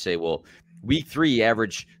splits and say, well, week 3 he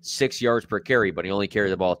averaged 6 yards per carry, but he only carried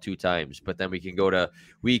the ball 2 times. But then we can go to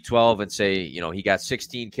week 12 and say, he got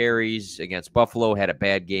 16 carries against Buffalo, had a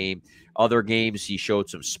bad game. Other games he showed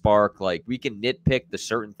some spark. Like, we can nitpick the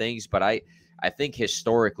certain things, but I think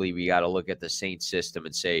historically we got to look at the Saints system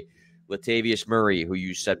and say, Latavius Murray, who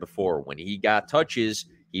you said before, when he got touches,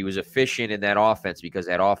 he was efficient in that offense because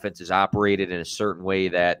that offense is operated in a certain way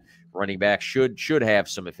that running back should have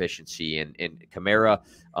some efficiency. And Kamara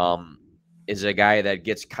is a guy that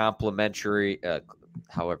gets complementary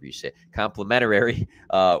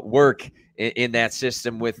work in that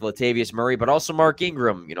system with Latavius Murray, but also Mark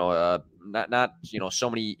Ingram, not so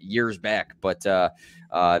many years back, but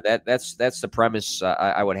that's the premise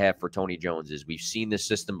I would have for Tony Jones. Is we've seen this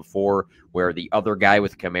system before where the other guy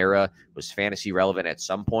with Kamara was fantasy relevant at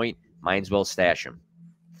some point. Might as well stash him.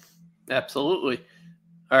 Absolutely.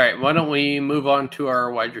 All right, why don't we move on to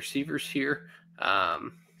our wide receivers here?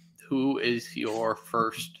 Who is your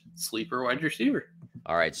first sleeper wide receiver?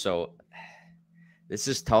 All right, so this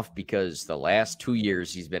is tough because the last 2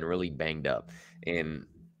 years he's been really banged up. And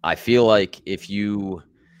I feel like if you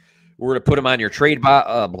were to put him on your trade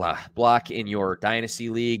block in your dynasty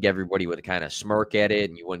league, everybody would kind of smirk at it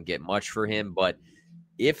and you wouldn't get much for him. But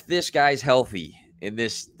if this guy's healthy in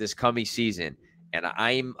this coming season and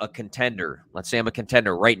I'm a contender, let's say I'm a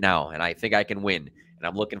contender right now and I think I can win, and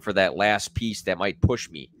I'm looking for that last piece that might push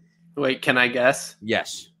me. Wait, can I guess?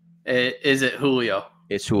 Yes. Is it Julio?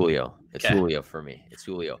 It's Julio. It's okay. Julio for me. It's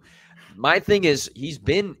Julio. My thing is he's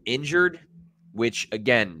been injured, which,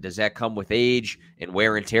 again, does that come with age and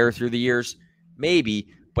wear and tear through the years? Maybe,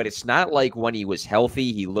 but it's not like when he was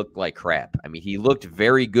healthy, he looked like crap. I mean, he looked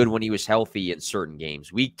very good when he was healthy in certain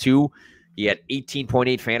games. Week 2, he had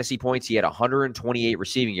 18.8 fantasy points. He had 128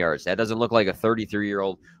 receiving yards. That doesn't look like a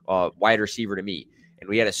 33-year-old wide receiver to me. And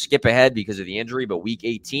we had to skip ahead because of the injury, but week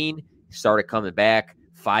 18, he started coming back,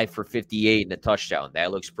 5 for 58 and a touchdown. That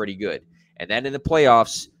looks pretty good. And then in the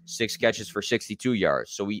playoffs, 6 catches for 62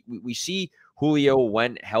 yards. So we see Julio,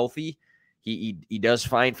 when healthy, he does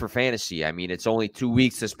fine for fantasy. I mean, it's only 2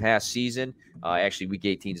 weeks this past season. Actually, week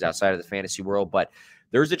 18 is outside of the fantasy world, but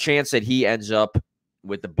there's a chance that he ends up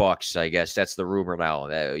with the Bucs. I guess that's the rumor now,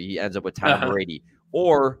 that he ends up with Tom Brady.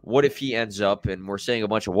 Or what if he ends up, and we're saying a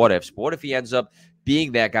bunch of what ifs, but what if he ends up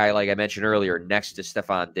being that guy, like I mentioned earlier, next to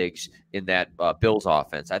Stephon Diggs in that Bills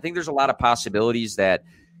offense? I think there's a lot of possibilities that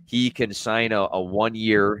he can sign a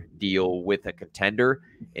 1-year deal with a contender,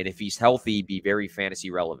 and if he's healthy, be very fantasy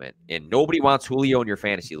relevant. And nobody wants Julio in your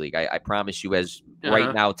fantasy league. I promise you, as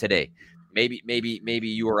right now today. Maybe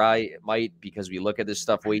you or I might, because we look at this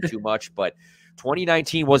stuff way too much, but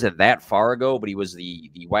 2019 wasn't that far ago, but he was the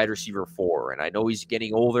wide receiver 4. And I know he's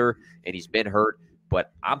getting older and he's been hurt,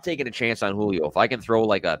 but I'm taking a chance on Julio. If I can throw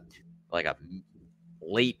like a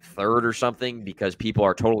late third or something because people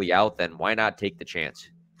are totally out, then why not take the chance?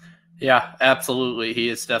 Yeah, absolutely. He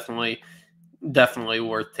is definitely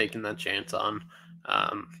worth taking that chance on.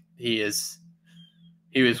 He was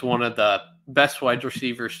one of the best wide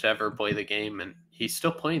receivers to ever play the game, and he's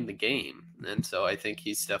still playing the game. And so I think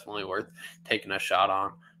he's definitely worth taking a shot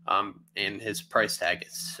on. And his price tag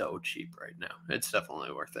is so cheap right now. It's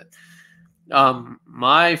definitely worth it.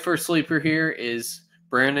 My first sleeper here is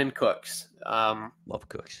Brandon Cooks. Love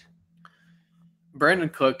Cooks. Brandon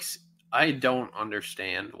Cooks, I don't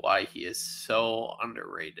understand why he is so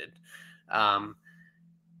underrated.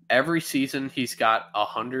 Every season he's got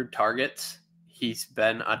 100 targets. He's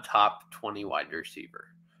been a top 20 wide receiver.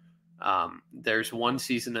 There's one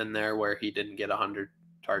season in there where he didn't get 100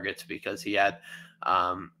 targets because he had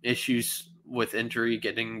issues with injury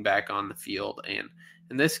getting back on the field.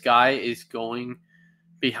 And this guy is going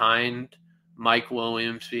behind Mike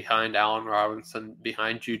Williams, behind Allen Robinson,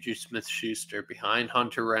 behind Juju Smith-Schuster, behind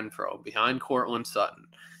Hunter Renfrow, behind Cortland Sutton.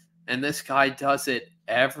 And this guy does it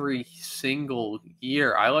every single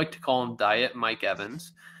year. I like to call him Diet Mike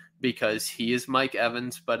Evans because he is Mike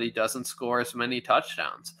Evans, but he doesn't score as many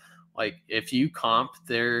touchdowns. Like, if you comp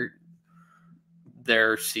their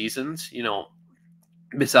seasons,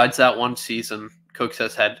 besides that one season, Cooks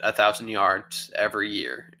has had 1,000 yards every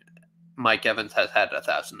year. Mike Evans has had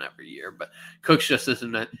 1,000 every year, but Cooks just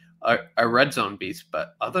isn't a red zone beast.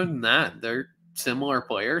 But other than that, they're similar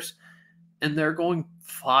players, and they're going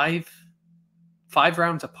five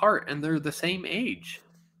rounds apart, and they're the same age.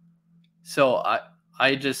 So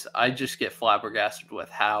I just get flabbergasted with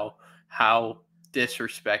how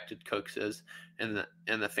disrespected Cooks is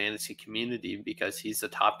in the fantasy community because he's a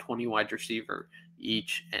top 20 wide receiver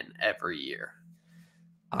each and every year.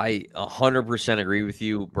 I 100% agree with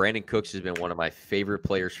you. Brandon Cooks has been one of my favorite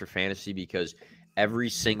players for fantasy because every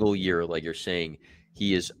single year, like you're saying,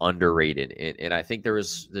 he is underrated. And I think there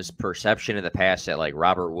was this perception in the past that like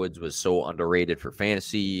Robert Woods was so underrated for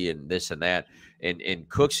fantasy and this and that. And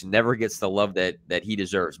Cooks never gets the love that he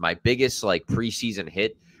deserves. My biggest like preseason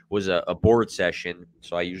hit was a board session.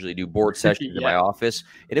 So I usually do board sessions in my office.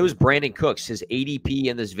 And it was Brandon Cooks. His ADP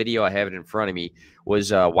in this video, I have it in front of me,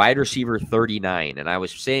 was wide receiver 39. And I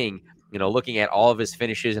was saying, looking at all of his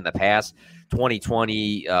finishes in the past,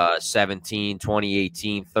 2020, 17,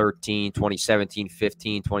 2018, 13, 2017,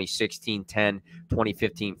 15, 2016, 10,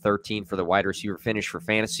 2015, 13 for the wide receiver finish for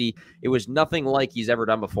fantasy. It was nothing like he's ever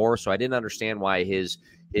done before. So I didn't understand why his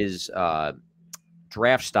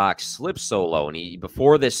draft stock slipped so low. And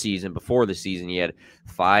before the season, he had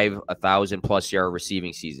 1,000 plus yard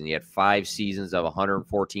receiving season. He had 5 seasons of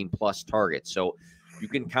 114 plus targets. So you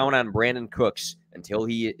can count on Brandon Cooks until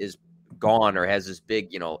he is gone or has this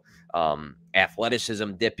big,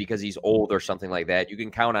 athleticism dip because he's old or something like that. You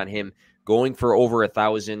can count on him going for over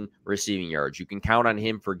 1,000 receiving yards. You can count on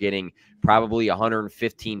him for getting probably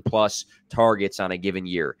 115 plus targets on a given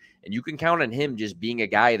year. And you can count on him just being a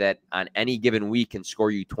guy that on any given week can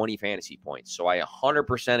score you 20 fantasy points. So I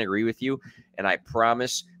 100% agree with you. And I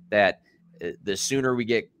promise that the sooner we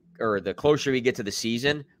get, or the closer we get to the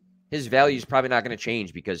season, his value is probably not going to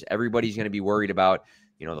change because everybody's going to be worried about,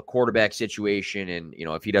 the quarterback situation. And,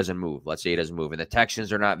 if he doesn't move, let's say he doesn't move and the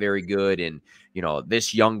Texans are not very good. And,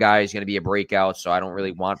 this young guy is going to be a breakout. So I don't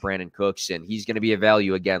really want Brandon Cooks, and he's going to be a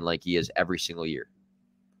value again, like he is every single year.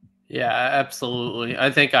 Yeah, absolutely.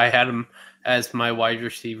 I think I had him as my wide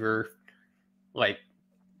receiver, like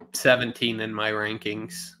 17 in my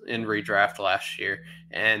rankings in redraft last year.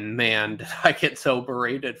 And man, did I get so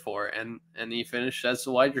berated for it. And he finished as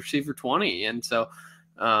the wide receiver 20. And so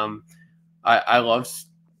I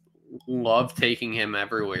love taking him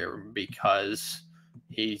everywhere because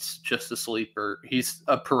he's just a sleeper. He's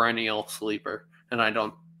a perennial sleeper, and I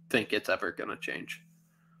don't think it's ever going to change.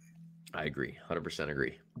 I agree. 100%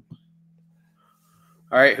 agree.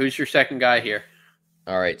 All right, who's your second guy here?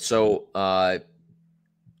 All right, so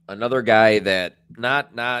another guy that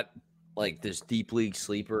not like this deep league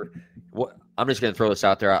sleeper. I'm just going to throw this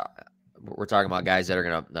out there. We're talking about guys that are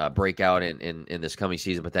going to break out in this coming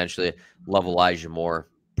season potentially. Love Elijah Moore.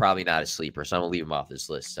 Probably not a sleeper, so I'm gonna leave him off this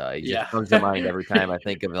list. He just comes to mind every time I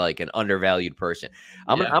think of like an undervalued person.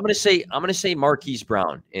 I'm gonna say Marquise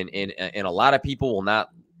Brown, and a lot of people will not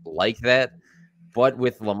like that, but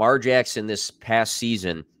with Lamar Jackson this past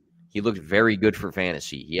season, he looked very good for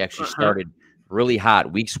fantasy. He actually started really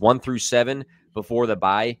hot weeks 1 through 7 before the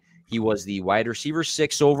bye. He was the wide receiver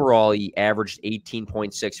 6 overall. He averaged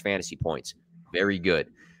 18.6 fantasy points. Very good.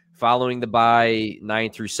 Following the bye,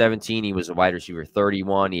 9 through 17, he was a wide receiver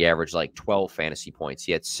 31. He averaged like 12 fantasy points.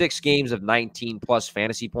 He had 6 games of 19-plus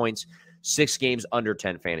fantasy points, 6 games under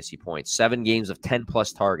 10 fantasy points, 7 games of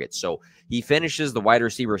 10-plus targets. So he finishes the wide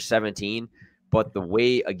receiver 17, but the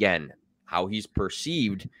way, again, how he's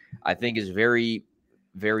perceived, I think is very,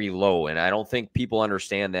 very low. And I don't think people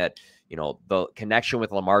understand that, the connection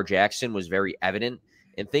with Lamar Jackson was very evident.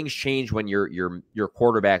 And things change when your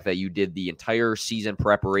quarterback that you did the entire season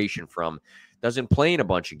preparation from doesn't play in a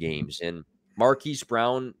bunch of games. And Marquise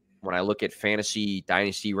Brown, when I look at fantasy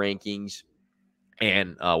dynasty rankings,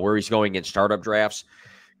 and where he's going in startup drafts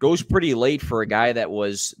goes pretty late for a guy that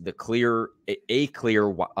was the clear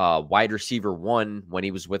wide receiver one when he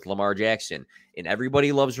was with Lamar Jackson. And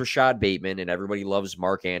everybody loves Rashad Bateman and everybody loves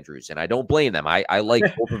Mark Andrews. And I don't blame them. I like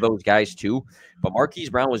both of those guys too. But Marquise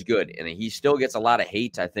Brown was good. And he still gets a lot of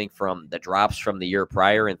hate, I think, from the drops from the year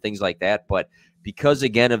prior and things like that. But because,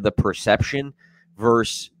 again, of the perception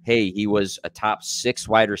versus, hey, he was a top 6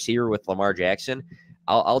 wide receiver with Lamar Jackson,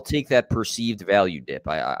 I'll take that perceived value dip,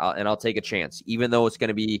 and I'll take a chance, even though it's going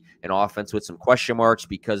to be an offense with some question marks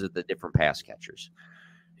because of the different pass catchers.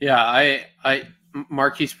 Yeah,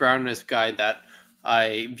 Marquise Brown is a guy that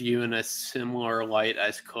I view in a similar light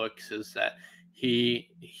as Cooks, is that he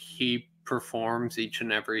performs each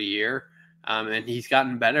and every year, and he's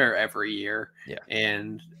gotten better every year. Yeah,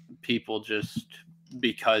 and people just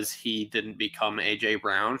because he didn't become AJ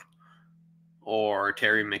Brown or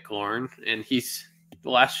Terry McLaurin, and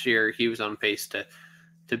last year he was on pace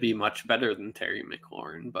to be much better than Terry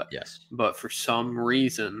McLaurin, but for some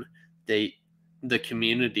reason the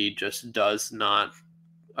community just does not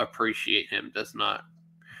appreciate him, does not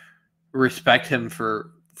respect him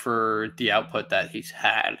for the output that he's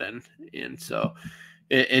had, and so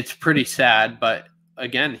it's pretty sad. But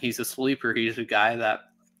again, he's a sleeper. He's a guy that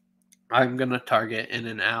I'm gonna target in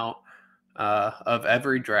and out of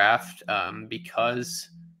every draft because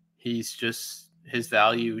his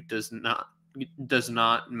value does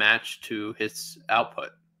not match to his output.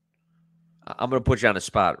 I'm going to put you on the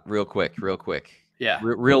spot real quick. Yeah.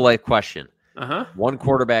 Real life question. Uh-huh. One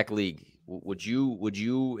quarterback league. Would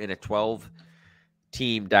you in a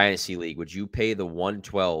 12-team dynasty league, would you pay the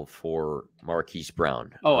 112 for Marquise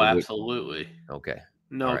Brown? Oh, absolutely. Okay.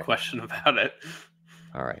 No question about it.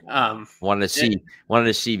 All right. Wanted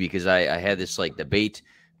to see because I had this like debate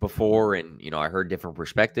before, and I heard different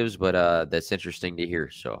perspectives, but that's interesting to hear.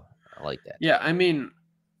 So I like that. Yeah, I mean,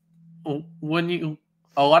 a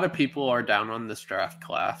lot of people are down on this draft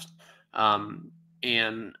class,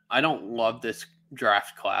 and I don't love this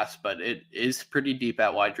draft class, but it is pretty deep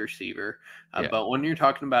at wide receiver. But when you're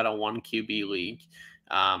talking about a 1 QB league,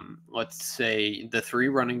 let's say the 3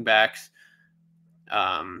 running backs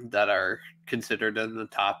that are considered in the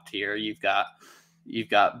top tier, you've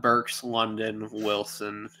got Burks, London,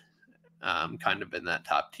 Wilson, kind of in that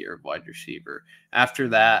top tier of wide receiver. After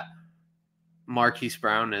that, Marquise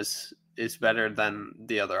Brown is better than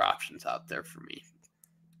the other options out there for me.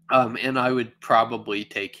 And I would probably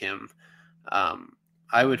take him.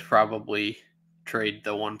 I would probably trade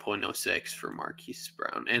the 1.06 for Marquise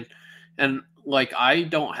Brown. And like, I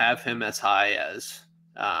don't have him as high as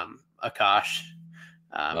Akash.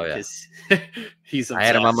 Because he's obsessed. I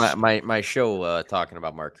had him on my show talking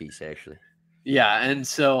about Marquise, actually. Yeah, and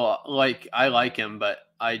so like, I like him, but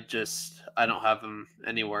I don't have him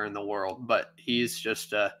anywhere in the world. But he's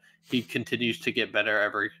just he continues to get better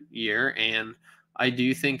every year, and I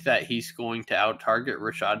do think that he's going to out-target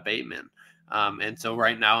Rashad Bateman. And so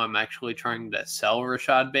right now I'm actually trying to sell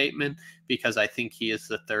Rashad Bateman because I think he is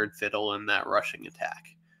the third fiddle in that rushing attack.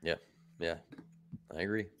 Yeah, I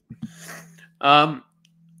agree.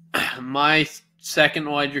 My second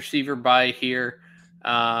wide receiver buy here,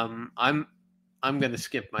 I'm going to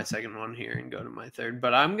skip my second one here and go to my third,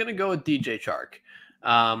 but I'm going to go with DJ Chark.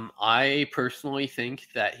 I personally think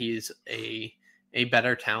that he's a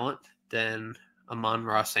better talent than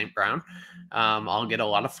Amon-Ra St. Brown. I'll get a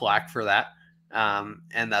lot of flack for that,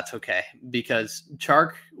 and that's okay, because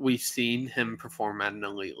Chark, we've seen him perform at an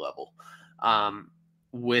elite level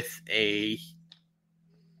with a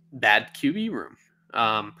bad QB room.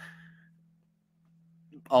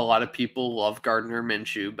 A lot of people love Gardner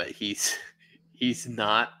Minshew, but he's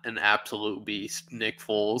not an absolute beast. Nick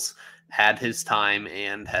Foles had his time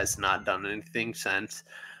and has not done anything since.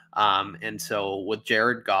 And so with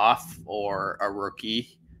Jared Goff or a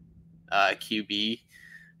rookie QB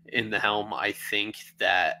in the helm, I think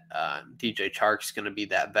that DJ Chark's going to be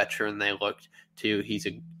that veteran they looked to. He's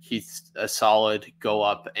a solid go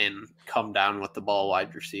up and come down with the ball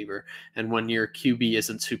wide receiver. And when your QB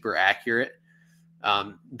isn't super accurate,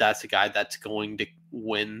 that's a guy that's going to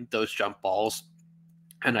win those jump balls.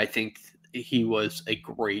 And I think he was a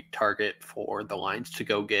great target for the Lions to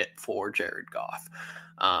go get for Jared Goff.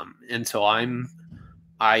 And so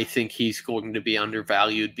I think he's going to be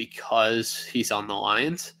undervalued because he's on the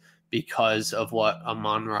Lions, because of what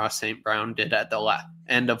Amon-Ra St. Brown did at the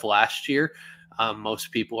end of last year.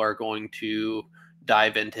 Most people are going to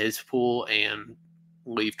dive into his pool and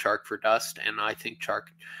leave Chark for dust. And I think Chark,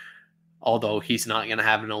 although he's not going to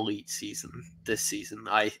have an elite season this season,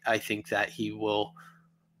 I think that he will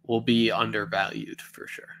be undervalued for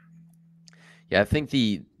sure. Yeah, I think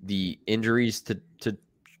the injuries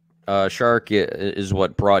to Shark is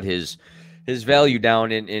what brought his value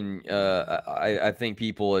down. I think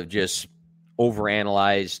people have just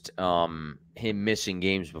overanalyzed him missing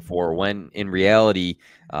games before. When in reality,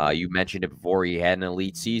 you mentioned it before, he had an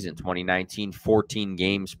elite season. 2019, 14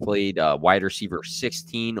 games played, wide receiver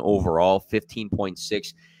 16 overall,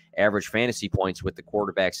 15.6 average fantasy points with the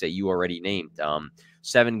quarterbacks that you already named.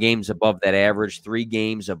 7 games above that average, 3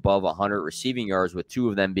 games above 100 receiving yards, with 2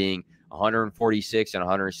 of them being 146 and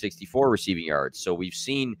 164 receiving yards. So we've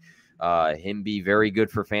seen him be very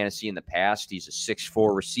good for fantasy in the past. He's a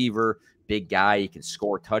 6'4" receiver, big guy. He can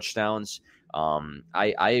score touchdowns.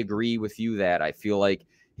 I agree with you that I feel like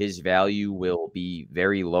his value will be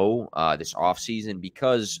very low this offseason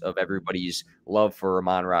because of everybody's love for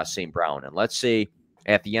Amon-Ra St. Brown. And let's say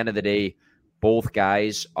at the end of the day, both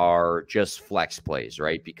guys are just flex plays,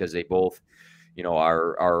 right? Because they both,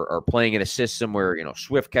 are playing in a system where,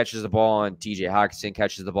 Swift catches the ball and TJ Hawkinson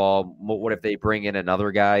catches the ball. What if they bring in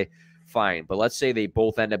another guy? Fine. But let's say they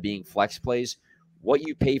both end up being flex plays. What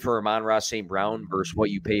you pay for Amon-Ra St. Brown versus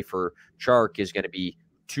what you pay for Chark is going to be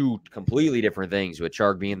 2 completely different things, with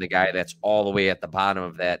Chark being the guy that's all the way at the bottom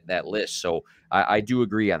of that list. So I do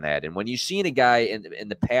agree on that. And when you've seen a guy in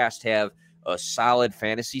the past have a solid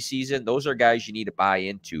fantasy season, those are guys you need to buy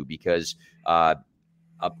into because a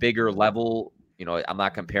bigger level, I'm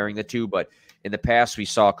not comparing the two, but in the past we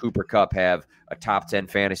saw Cooper Kupp have a top 10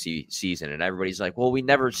 fantasy season, and everybody's like, well, we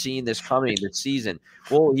never seen this coming this season.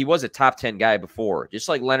 Well, he was a top 10 guy before, just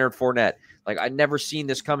like Leonard Fournette. Like, I never seen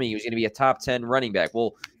this coming. He was going to be a top 10 running back.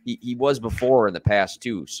 Well, he was before in the past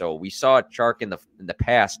too. So we saw Chark in the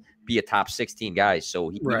past be a top 16 guy. So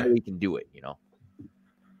we know he can do it,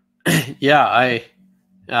 Yeah,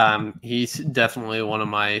 he's definitely one of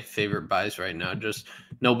my favorite buys right now. Just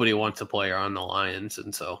nobody wants a player on the Lions,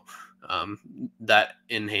 and so that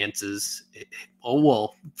enhances.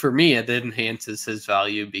 Well, for me, it enhances his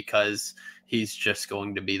value because he's just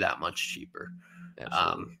going to be that much cheaper.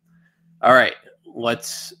 All right,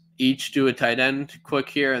 let's each do a tight end quick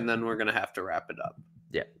here, and then we're gonna have to wrap it up.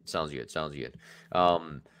 Yeah, sounds good.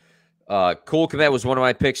 Cole Kmet was one of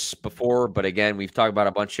my picks before, but again, we've talked about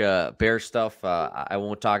a bunch of Bear stuff. I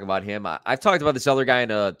won't talk about him. I've talked about this other guy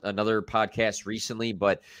in another podcast recently,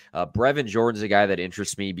 but Brevin Jordan's a guy that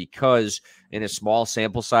interests me because in a small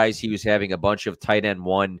sample size, he was having a bunch of tight end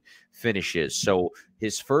 1 finishes. So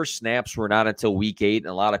his first snaps were not until week 8,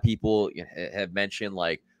 and a lot of people have mentioned,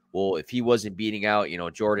 like, well, if he wasn't beating out,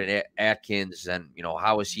 Jordan Atkins, then,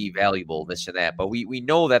 how is he valuable, this and that. But we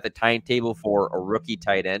know that the timetable for a rookie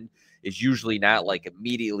tight end is usually not like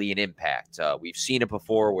immediately an impact. We've seen it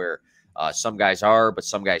before where some guys are, but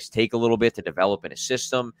some guys take a little bit to develop in a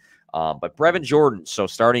system. But Brevin Jordan, so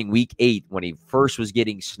starting week 8, when he first was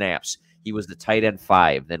getting snaps, he was the tight end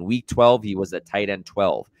 5. Then week 12, he was the tight end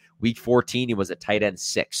 12. Week 14, he was a tight end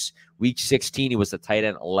 6. Week 16, he was the tight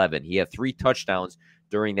end 11. He had 3 touchdowns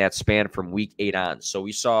during that span from week 8 on. So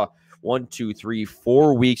we saw 1, 2, 3,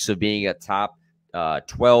 4 weeks of being a top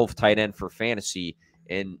 12 tight end for fantasy.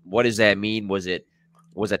 And what does that mean? Was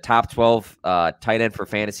a top 12 tight end for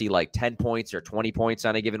fantasy like 10 points or 20 points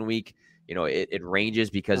on a given week? It ranges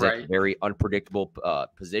because that's a very unpredictable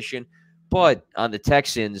position. But on the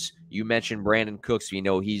Texans, you mentioned Brandon Cooks. We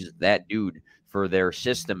know he's that dude for their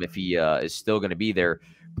system if he is still going to be there.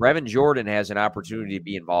 Brevin Jordan has an opportunity to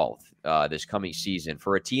be involved this coming season.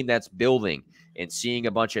 For a team that's building and seeing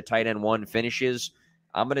a bunch of tight end 1 finishes,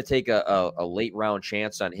 I'm going to take a late round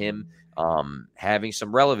chance on him having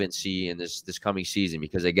some relevancy in this coming season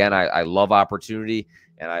because, again, I love opportunity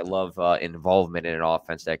and I love involvement in an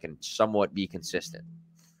offense that can somewhat be consistent.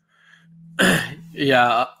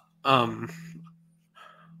 Yeah.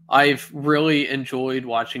 I've really enjoyed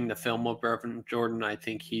watching the film of Brevin Jordan. I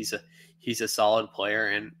think he's a solid player,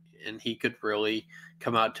 and he could really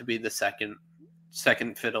come out to be the second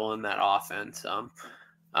fiddle in that offense.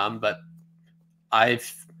 But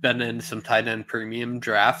I've been in some tight end premium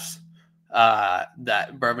drafts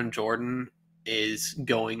that Brevin Jordan is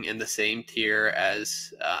going in the same tier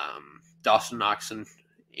as Dawson Knox and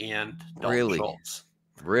Dalton Schultz.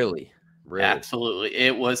 Really? Absolutely.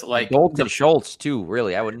 It was like Dalton Schultz too.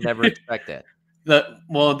 Really, I would never expect that.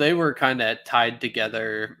 They were kind of tied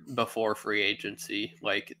together before free agency.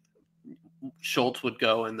 Like Schultz would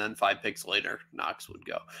go, and then 5 picks later, Knox would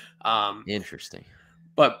go. Interesting.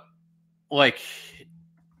 But like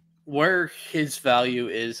where his value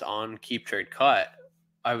is on keep trade cut,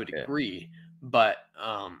 I would agree. But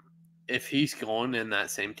if he's going in that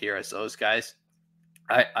same tier as those guys,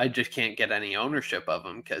 I just can't get any ownership of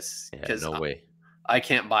him because no way. I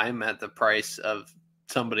can't buy him at the price of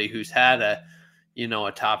somebody who's had a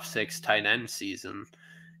a top 6 tight end season.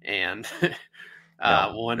 And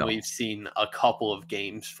we've seen a couple of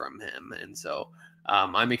games from him. And so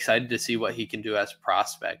I'm excited to see what he can do as a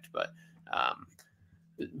prospect. But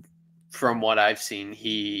from what I've seen,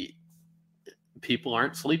 people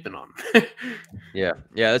aren't sleeping on him. Yeah,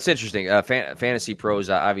 that's interesting. Fantasy Pros,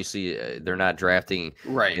 obviously, they're not drafting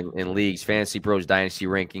in leagues. Fantasy Pros Dynasty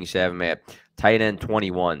rankings have him at tight end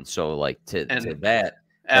 21. So, like, to that.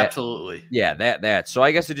 Absolutely. That. So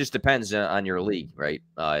I guess it just depends on your league, right?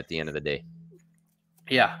 At the end of the day.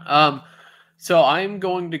 Yeah. So I'm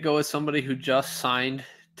going to go with somebody who just signed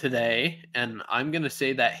today, and I'm going to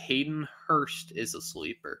say that Hayden Hurst is a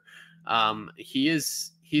sleeper.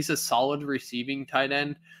 He's a solid receiving tight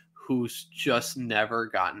end who's just never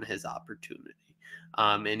gotten his opportunity.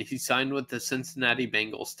 And he signed with the Cincinnati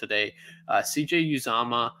Bengals today. CJ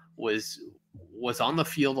Uzomah was on the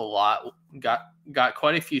field a lot, got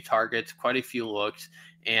quite a few targets, quite a few looks,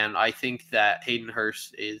 and I think that Hayden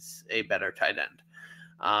Hurst is a better tight end.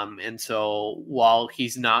 And so while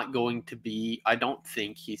he's not going to be, I don't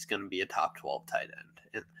think he's going to be a top 12 tight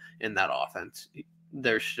end in that offense.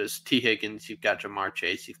 There's just T. Higgins, you've got Jamar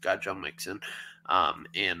Chase, you've got Joe Mixon.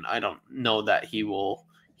 And I don't know that he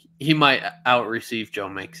might out-receive Joe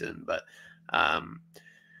Mixon, but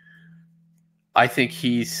I think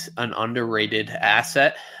he's an underrated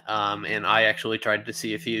asset. And I actually tried to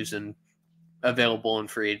see if he was available in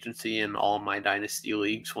free agency in all of my dynasty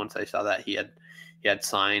leagues once I saw that he had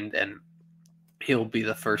signed, and he'll be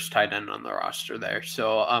the first tight end on the roster there.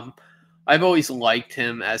 So I've always liked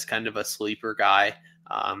him as kind of a sleeper guy,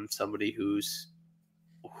 somebody who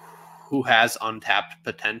has untapped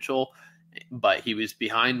potential, but he was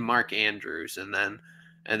behind Mark Andrews, and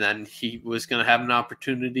then he was going to have an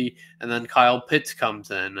opportunity, and then Kyle Pitts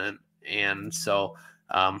comes in, and so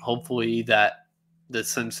hopefully that the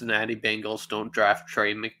Cincinnati Bengals don't draft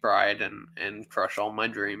Trey McBride and crush all my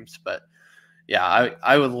dreams. But yeah,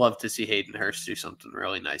 I would love to see Hayden Hurst do something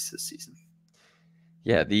really nice this season.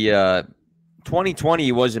 Yeah, the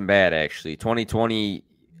 2020 wasn't bad, actually. 2020,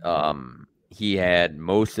 he had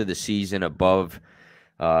most of the season above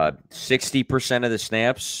 60% of the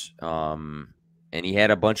snaps, and he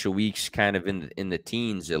had a bunch of weeks kind of in the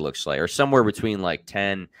teens, it looks like, or somewhere between like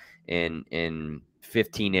 10 and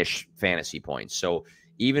 15-ish fantasy points. So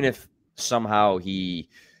even if somehow he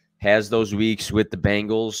has those weeks with the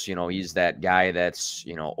Bengals, he's that guy that's,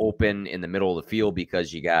 open in the middle of the field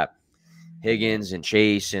because you got Higgins and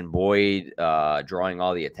Chase and Boyd drawing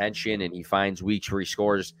all the attention, and he finds weeks where he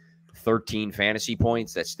scores 13 fantasy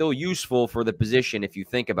points. That's still useful for the position if you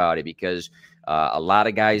think about it, because a lot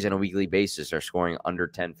of guys on a weekly basis are scoring under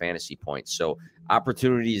 10 fantasy points. So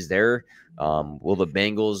opportunity is there. Will the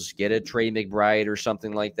Bengals get a Trey McBride or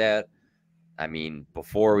something like that? I mean,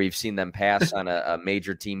 before we've seen them pass on a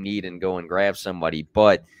major team need and go and grab somebody.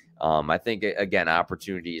 But I think, again,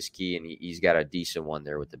 opportunity is key, and he's got a decent one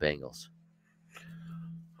there with the Bengals.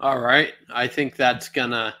 All right. I think that's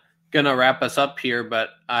gonna wrap us up here, but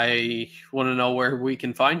I want to know where we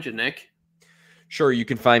can find you, Nick. Sure. You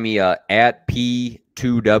can find me at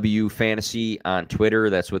P2W Fantasy on Twitter.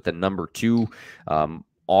 That's with the number 2.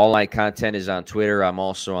 All my content is on Twitter. I'm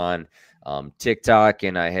also on TikTok,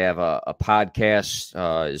 and I have a podcast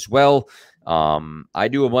as well. I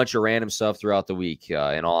do a bunch of random stuff throughout the week.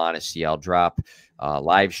 In all honesty, I'll drop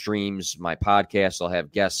live streams, my podcast. I'll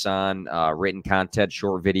have guests on, written content,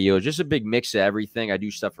 short videos, just a big mix of everything. I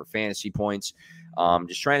do stuff for fantasy points.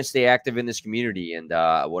 Just trying to stay active in this community. And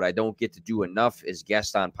what I don't get to do enough is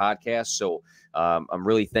guest on podcasts. So I'm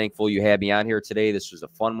really thankful you had me on here today. This was a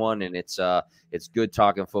fun one, and it's good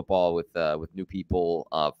talking football with new people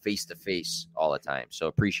face to face all the time. So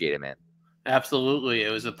appreciate it, man. Absolutely.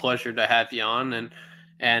 It was a pleasure to have you on,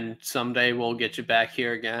 and someday we'll get you back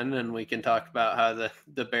here again, and we can talk about how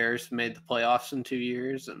the Bears made the playoffs in 2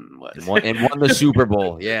 years and won the Super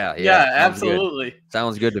Bowl. Yeah, absolutely.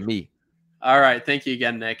 Sounds good to me. All right. Thank you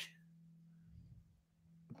again, Nick.